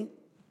you and me,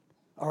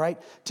 all right,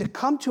 to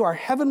come to our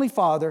Heavenly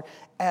Father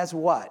as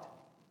what?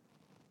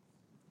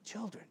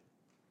 Children.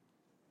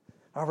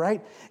 All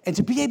right? And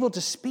to be able to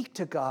speak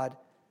to God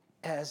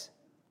as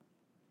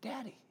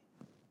Daddy.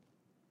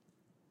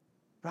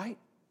 Right?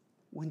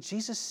 When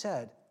Jesus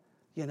said,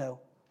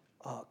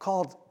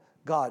 called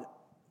God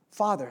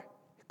Father,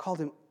 he called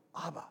him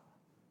Abba,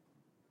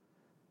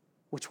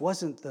 which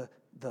wasn't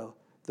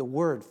the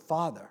word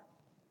Father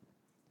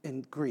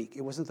in Greek.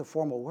 It wasn't the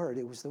formal word.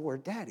 It was the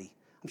word Daddy.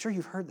 I'm sure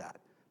you've heard that,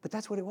 but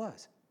that's what it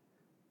was.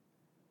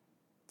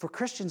 For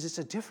Christians, it's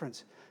a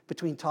difference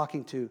between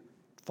talking to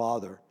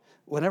Father.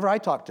 Whenever I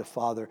talked to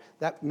Father,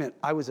 that meant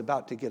I was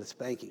about to get a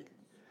spanking,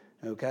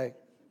 okay?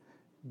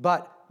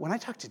 But when I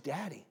talked to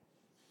Daddy,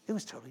 it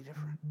was totally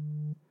different.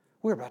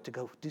 We're about to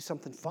go do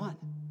something fun.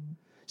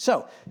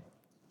 So,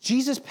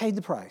 Jesus paid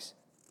the price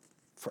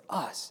for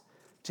us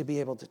to be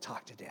able to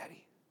talk to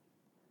Daddy.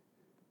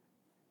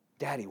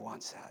 Daddy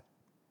wants that.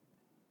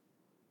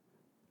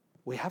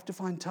 We have to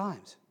find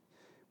times.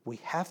 We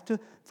have to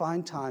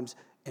find times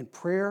in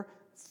prayer,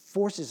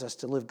 forces us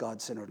to live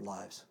God-centered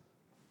lives.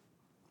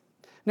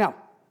 Now,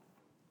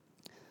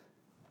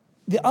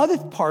 the other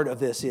part of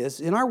this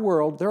is, in our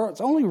world,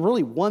 there's only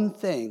really one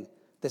thing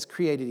that's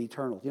created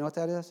eternal. Do you know what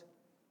that is?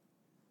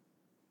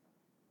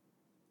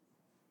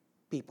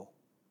 People.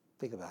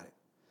 Think about it.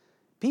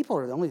 People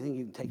are the only thing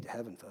you can take to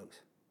heaven, folks.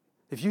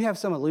 If you have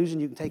some illusion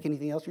you can take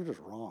anything else, you're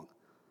just wrong.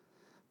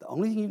 The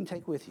only thing you can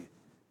take with you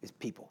is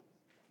people,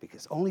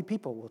 because only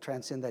people will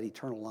transcend that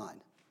eternal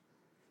line.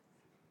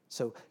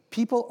 So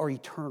people are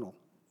eternal.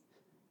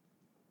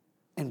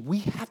 And we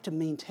have to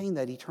maintain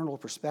that eternal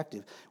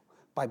perspective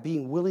by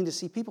being willing to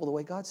see people the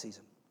way God sees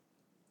them.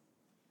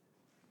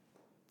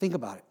 Think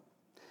about it.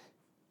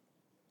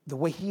 The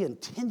way he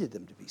intended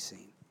them to be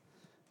seen.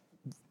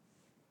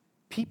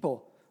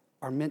 People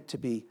are meant to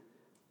be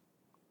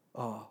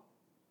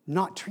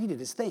not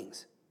treated as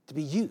things, to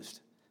be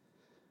used,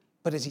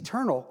 but as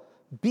eternal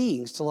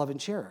beings to love and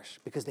cherish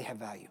because they have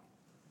value.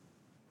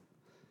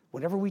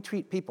 Whenever we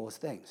treat people as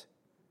things,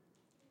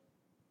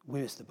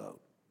 we miss the boat.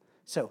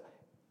 So,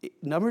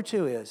 number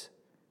 2 is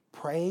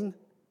praying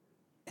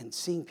and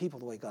seeing people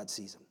the way God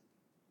sees them.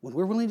 When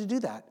we're willing to do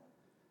that,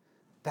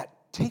 that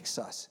takes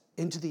us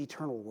into the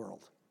eternal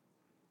world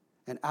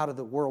and out of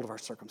the world of our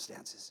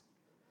circumstances,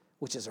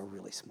 which is a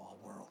really small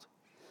world.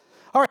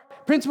 All right,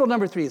 principle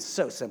number 3 is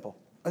so simple.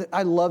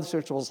 I love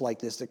principles like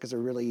this because they're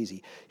really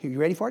easy. Are you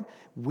ready for it?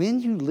 When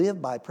you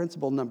live by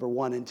principle number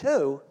 1 and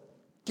 2,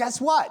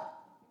 guess what?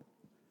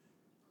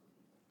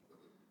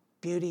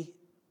 Beauty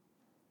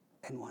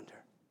and wonder.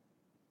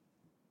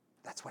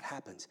 That's what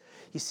happens.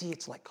 You see,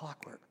 it's like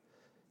clockwork.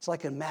 It's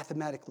like a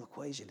mathematical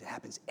equation. It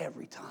happens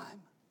every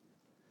time.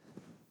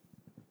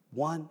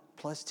 1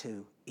 +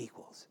 2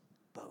 equals,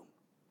 boom.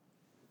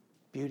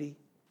 Beauty,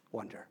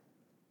 wonder.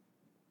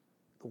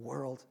 The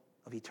world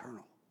of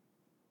eternal,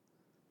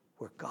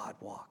 where God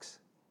walks.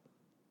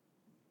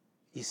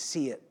 You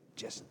see it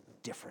just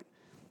different.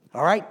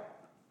 All right?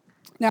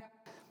 Now,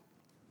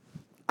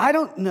 I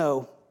don't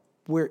know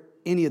where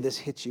any of this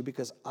hits you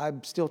because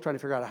I'm still trying to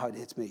figure out how it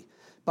hits me.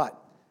 But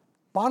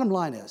bottom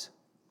line is,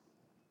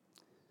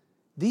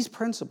 these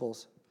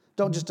principles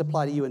don't just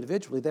apply to you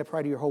individually, they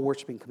apply to your whole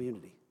worshiping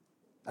community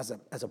as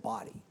a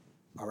body.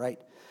 All right?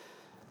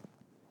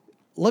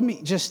 Let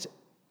me just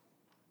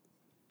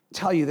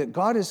tell you that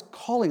God is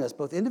calling us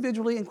both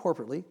individually and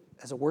corporately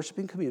as a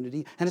worshiping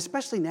community, and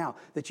especially now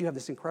that you have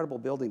this incredible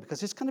building,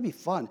 because it's going to be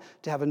fun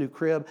to have a new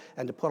crib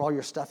and to put all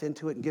your stuff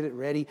into it and get it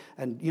ready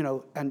and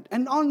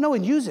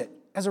use it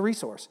as a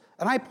resource.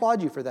 And I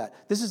applaud you for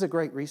that. This is a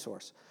great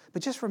resource.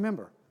 But just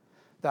remember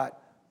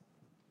that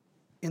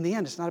in the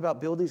end, it's not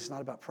about buildings, it's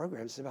not about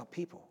programs, it's about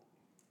people.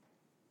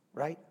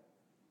 Right?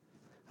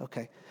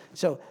 Okay.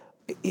 So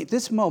at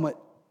this moment,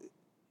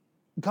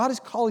 God is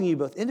calling you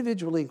both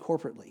individually and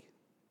corporately,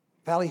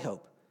 Valley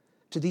Hope,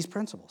 to these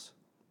principles.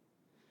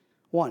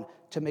 1,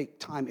 to make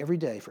time every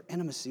day for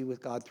intimacy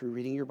with God through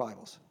reading your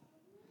Bibles,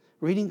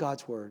 reading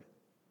God's Word.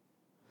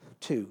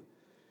 2,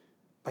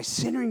 by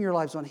centering your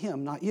lives on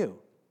Him, not you.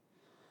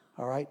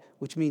 All right?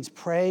 Which means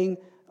praying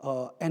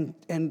and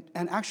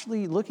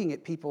actually looking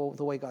at people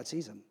the way God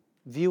sees them,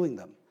 viewing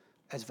them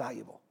as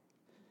valuable.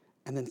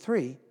 And then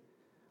 3,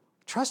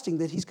 trusting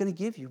that He's going to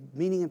give you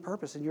meaning and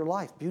purpose in your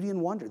life, beauty and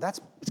wonder.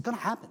 It's going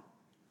to happen.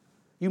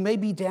 You may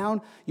be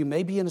down, you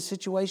may be in a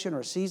situation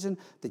or a season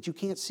that you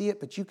can't see it,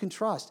 but you can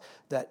trust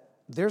that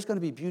there's going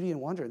to be beauty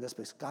and wonder in this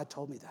place. God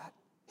told me that.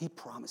 He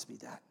promised me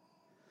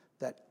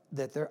that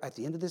there, at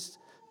the end of this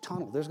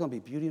tunnel, there's going to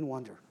be beauty and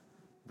wonder.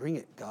 Bring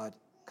it, God,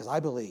 because I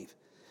believe.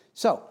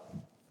 So,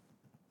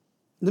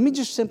 let me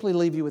just simply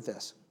leave you with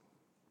this.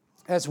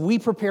 As we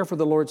prepare for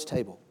the Lord's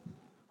table,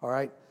 all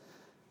right,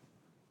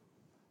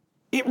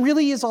 it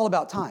really is all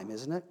about time,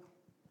 isn't it?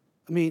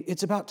 I mean,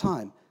 it's about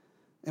time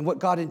and what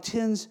God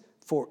intends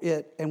for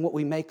it and what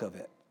we make of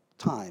it,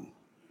 time.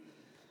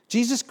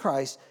 Jesus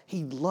Christ,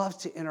 He loves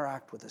to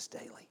interact with us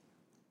daily.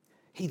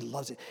 He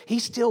loves it. He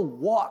still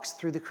walks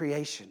through the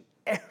creation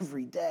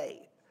every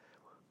day,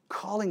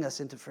 calling us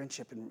into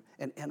friendship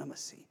and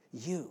intimacy,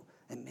 you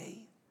and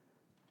me,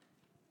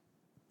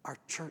 our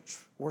church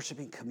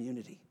worshiping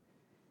community.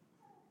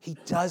 He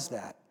does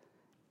that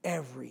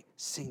every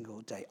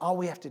single day. All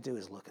we have to do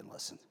is look and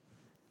listen.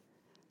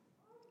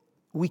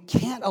 We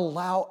can't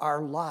allow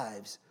our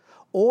lives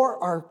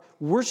or our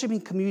worshiping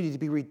community to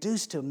be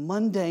reduced to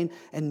mundane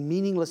and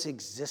meaningless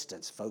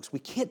existence, folks. We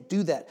can't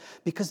do that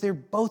because they're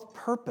both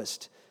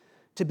purposed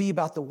to be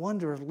about the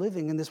wonder of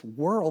living in this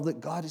world that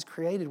God has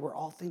created where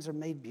all things are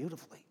made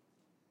beautifully.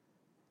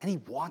 And He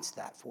wants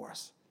that for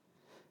us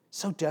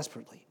so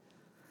desperately.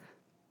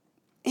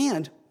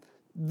 And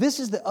this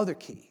is the other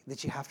key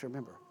that you have to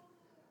remember.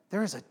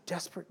 There is a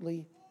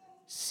desperately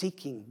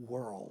seeking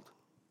world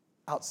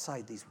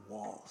outside these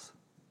walls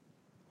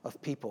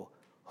of people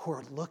who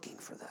are looking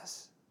for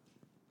this.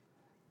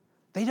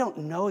 They don't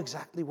know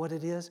exactly what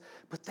it is,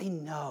 but they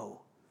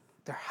know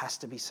there has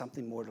to be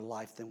something more to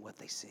life than what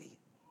they see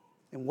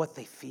and what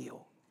they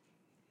feel.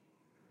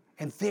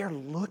 And they're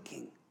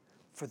looking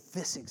for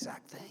this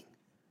exact thing.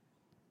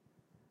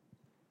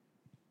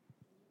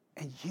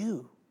 And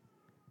you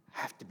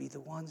have to be the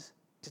ones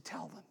to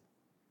tell them.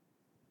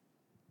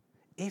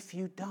 If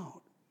you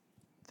don't,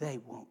 they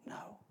won't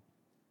know.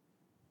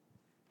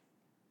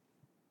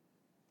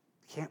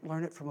 They can't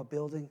learn it from a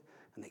building,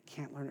 and they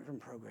can't learn it from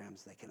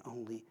programs. They can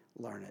only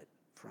learn it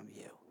from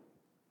you.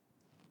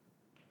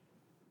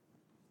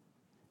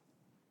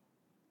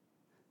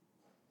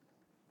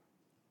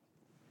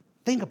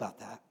 Think about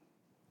that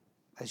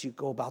as you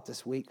go about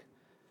this week.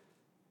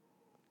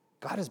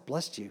 God has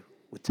blessed you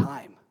with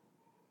time.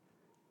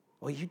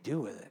 What you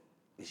do with it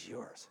is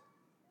yours.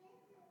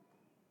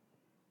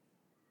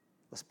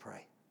 Let's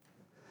pray.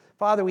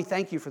 Father, we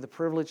thank you for the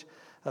privilege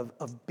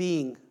of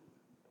being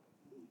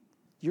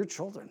your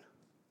children.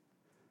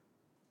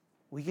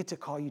 We get to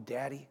call you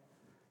Daddy.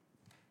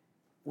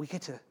 We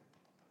get to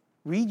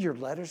read your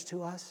letters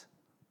to us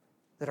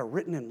that are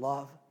written in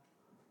love,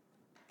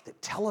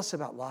 that tell us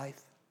about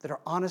life, that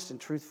are honest and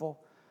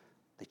truthful.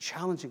 They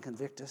challenge and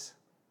convict us.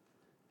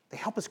 They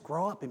help us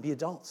grow up and be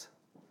adults.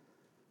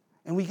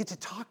 And we get to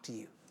talk to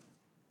you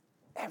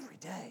every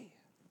day.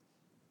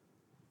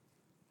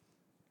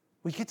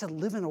 We get to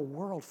live in a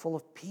world full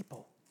of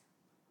people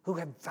who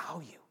have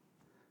value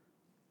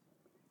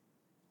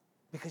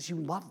because you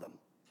love them.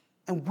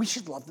 And we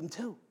should love them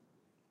too.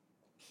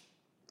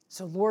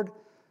 So, Lord,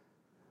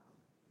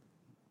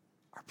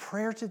 our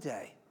prayer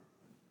today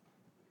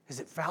is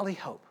that Valley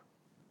Hope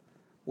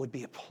would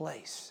be a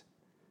place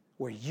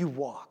where you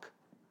walk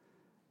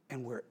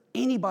and where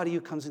anybody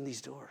who comes in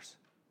these doors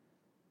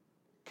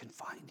can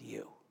find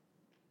you.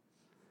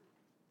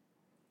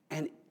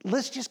 And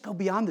let's just go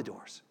beyond the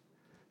doors,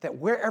 that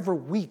wherever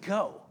we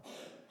go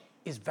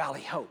is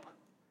Valley Hope.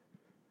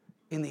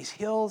 In these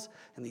hills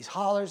and these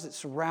hollers that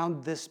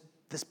surround this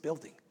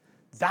building,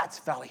 that's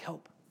Valley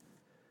Hope.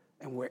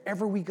 And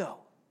wherever we go,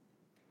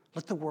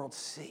 let the world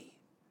see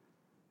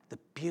the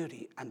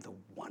beauty and the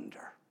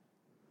wonder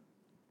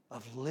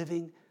of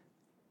living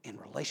in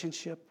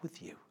relationship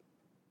with you.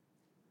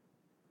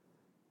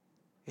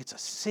 It's a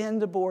sin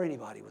to bore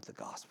anybody with the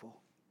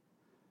gospel.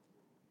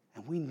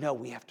 And we know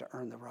we have to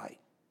earn the right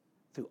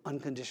through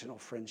unconditional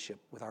friendship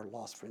with our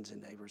lost friends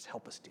and neighbors.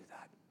 Help us do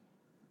that.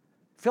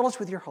 Fill us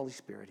with your Holy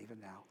Spirit even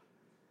now.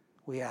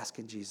 We ask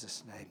in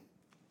Jesus' name.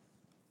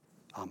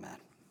 Amen.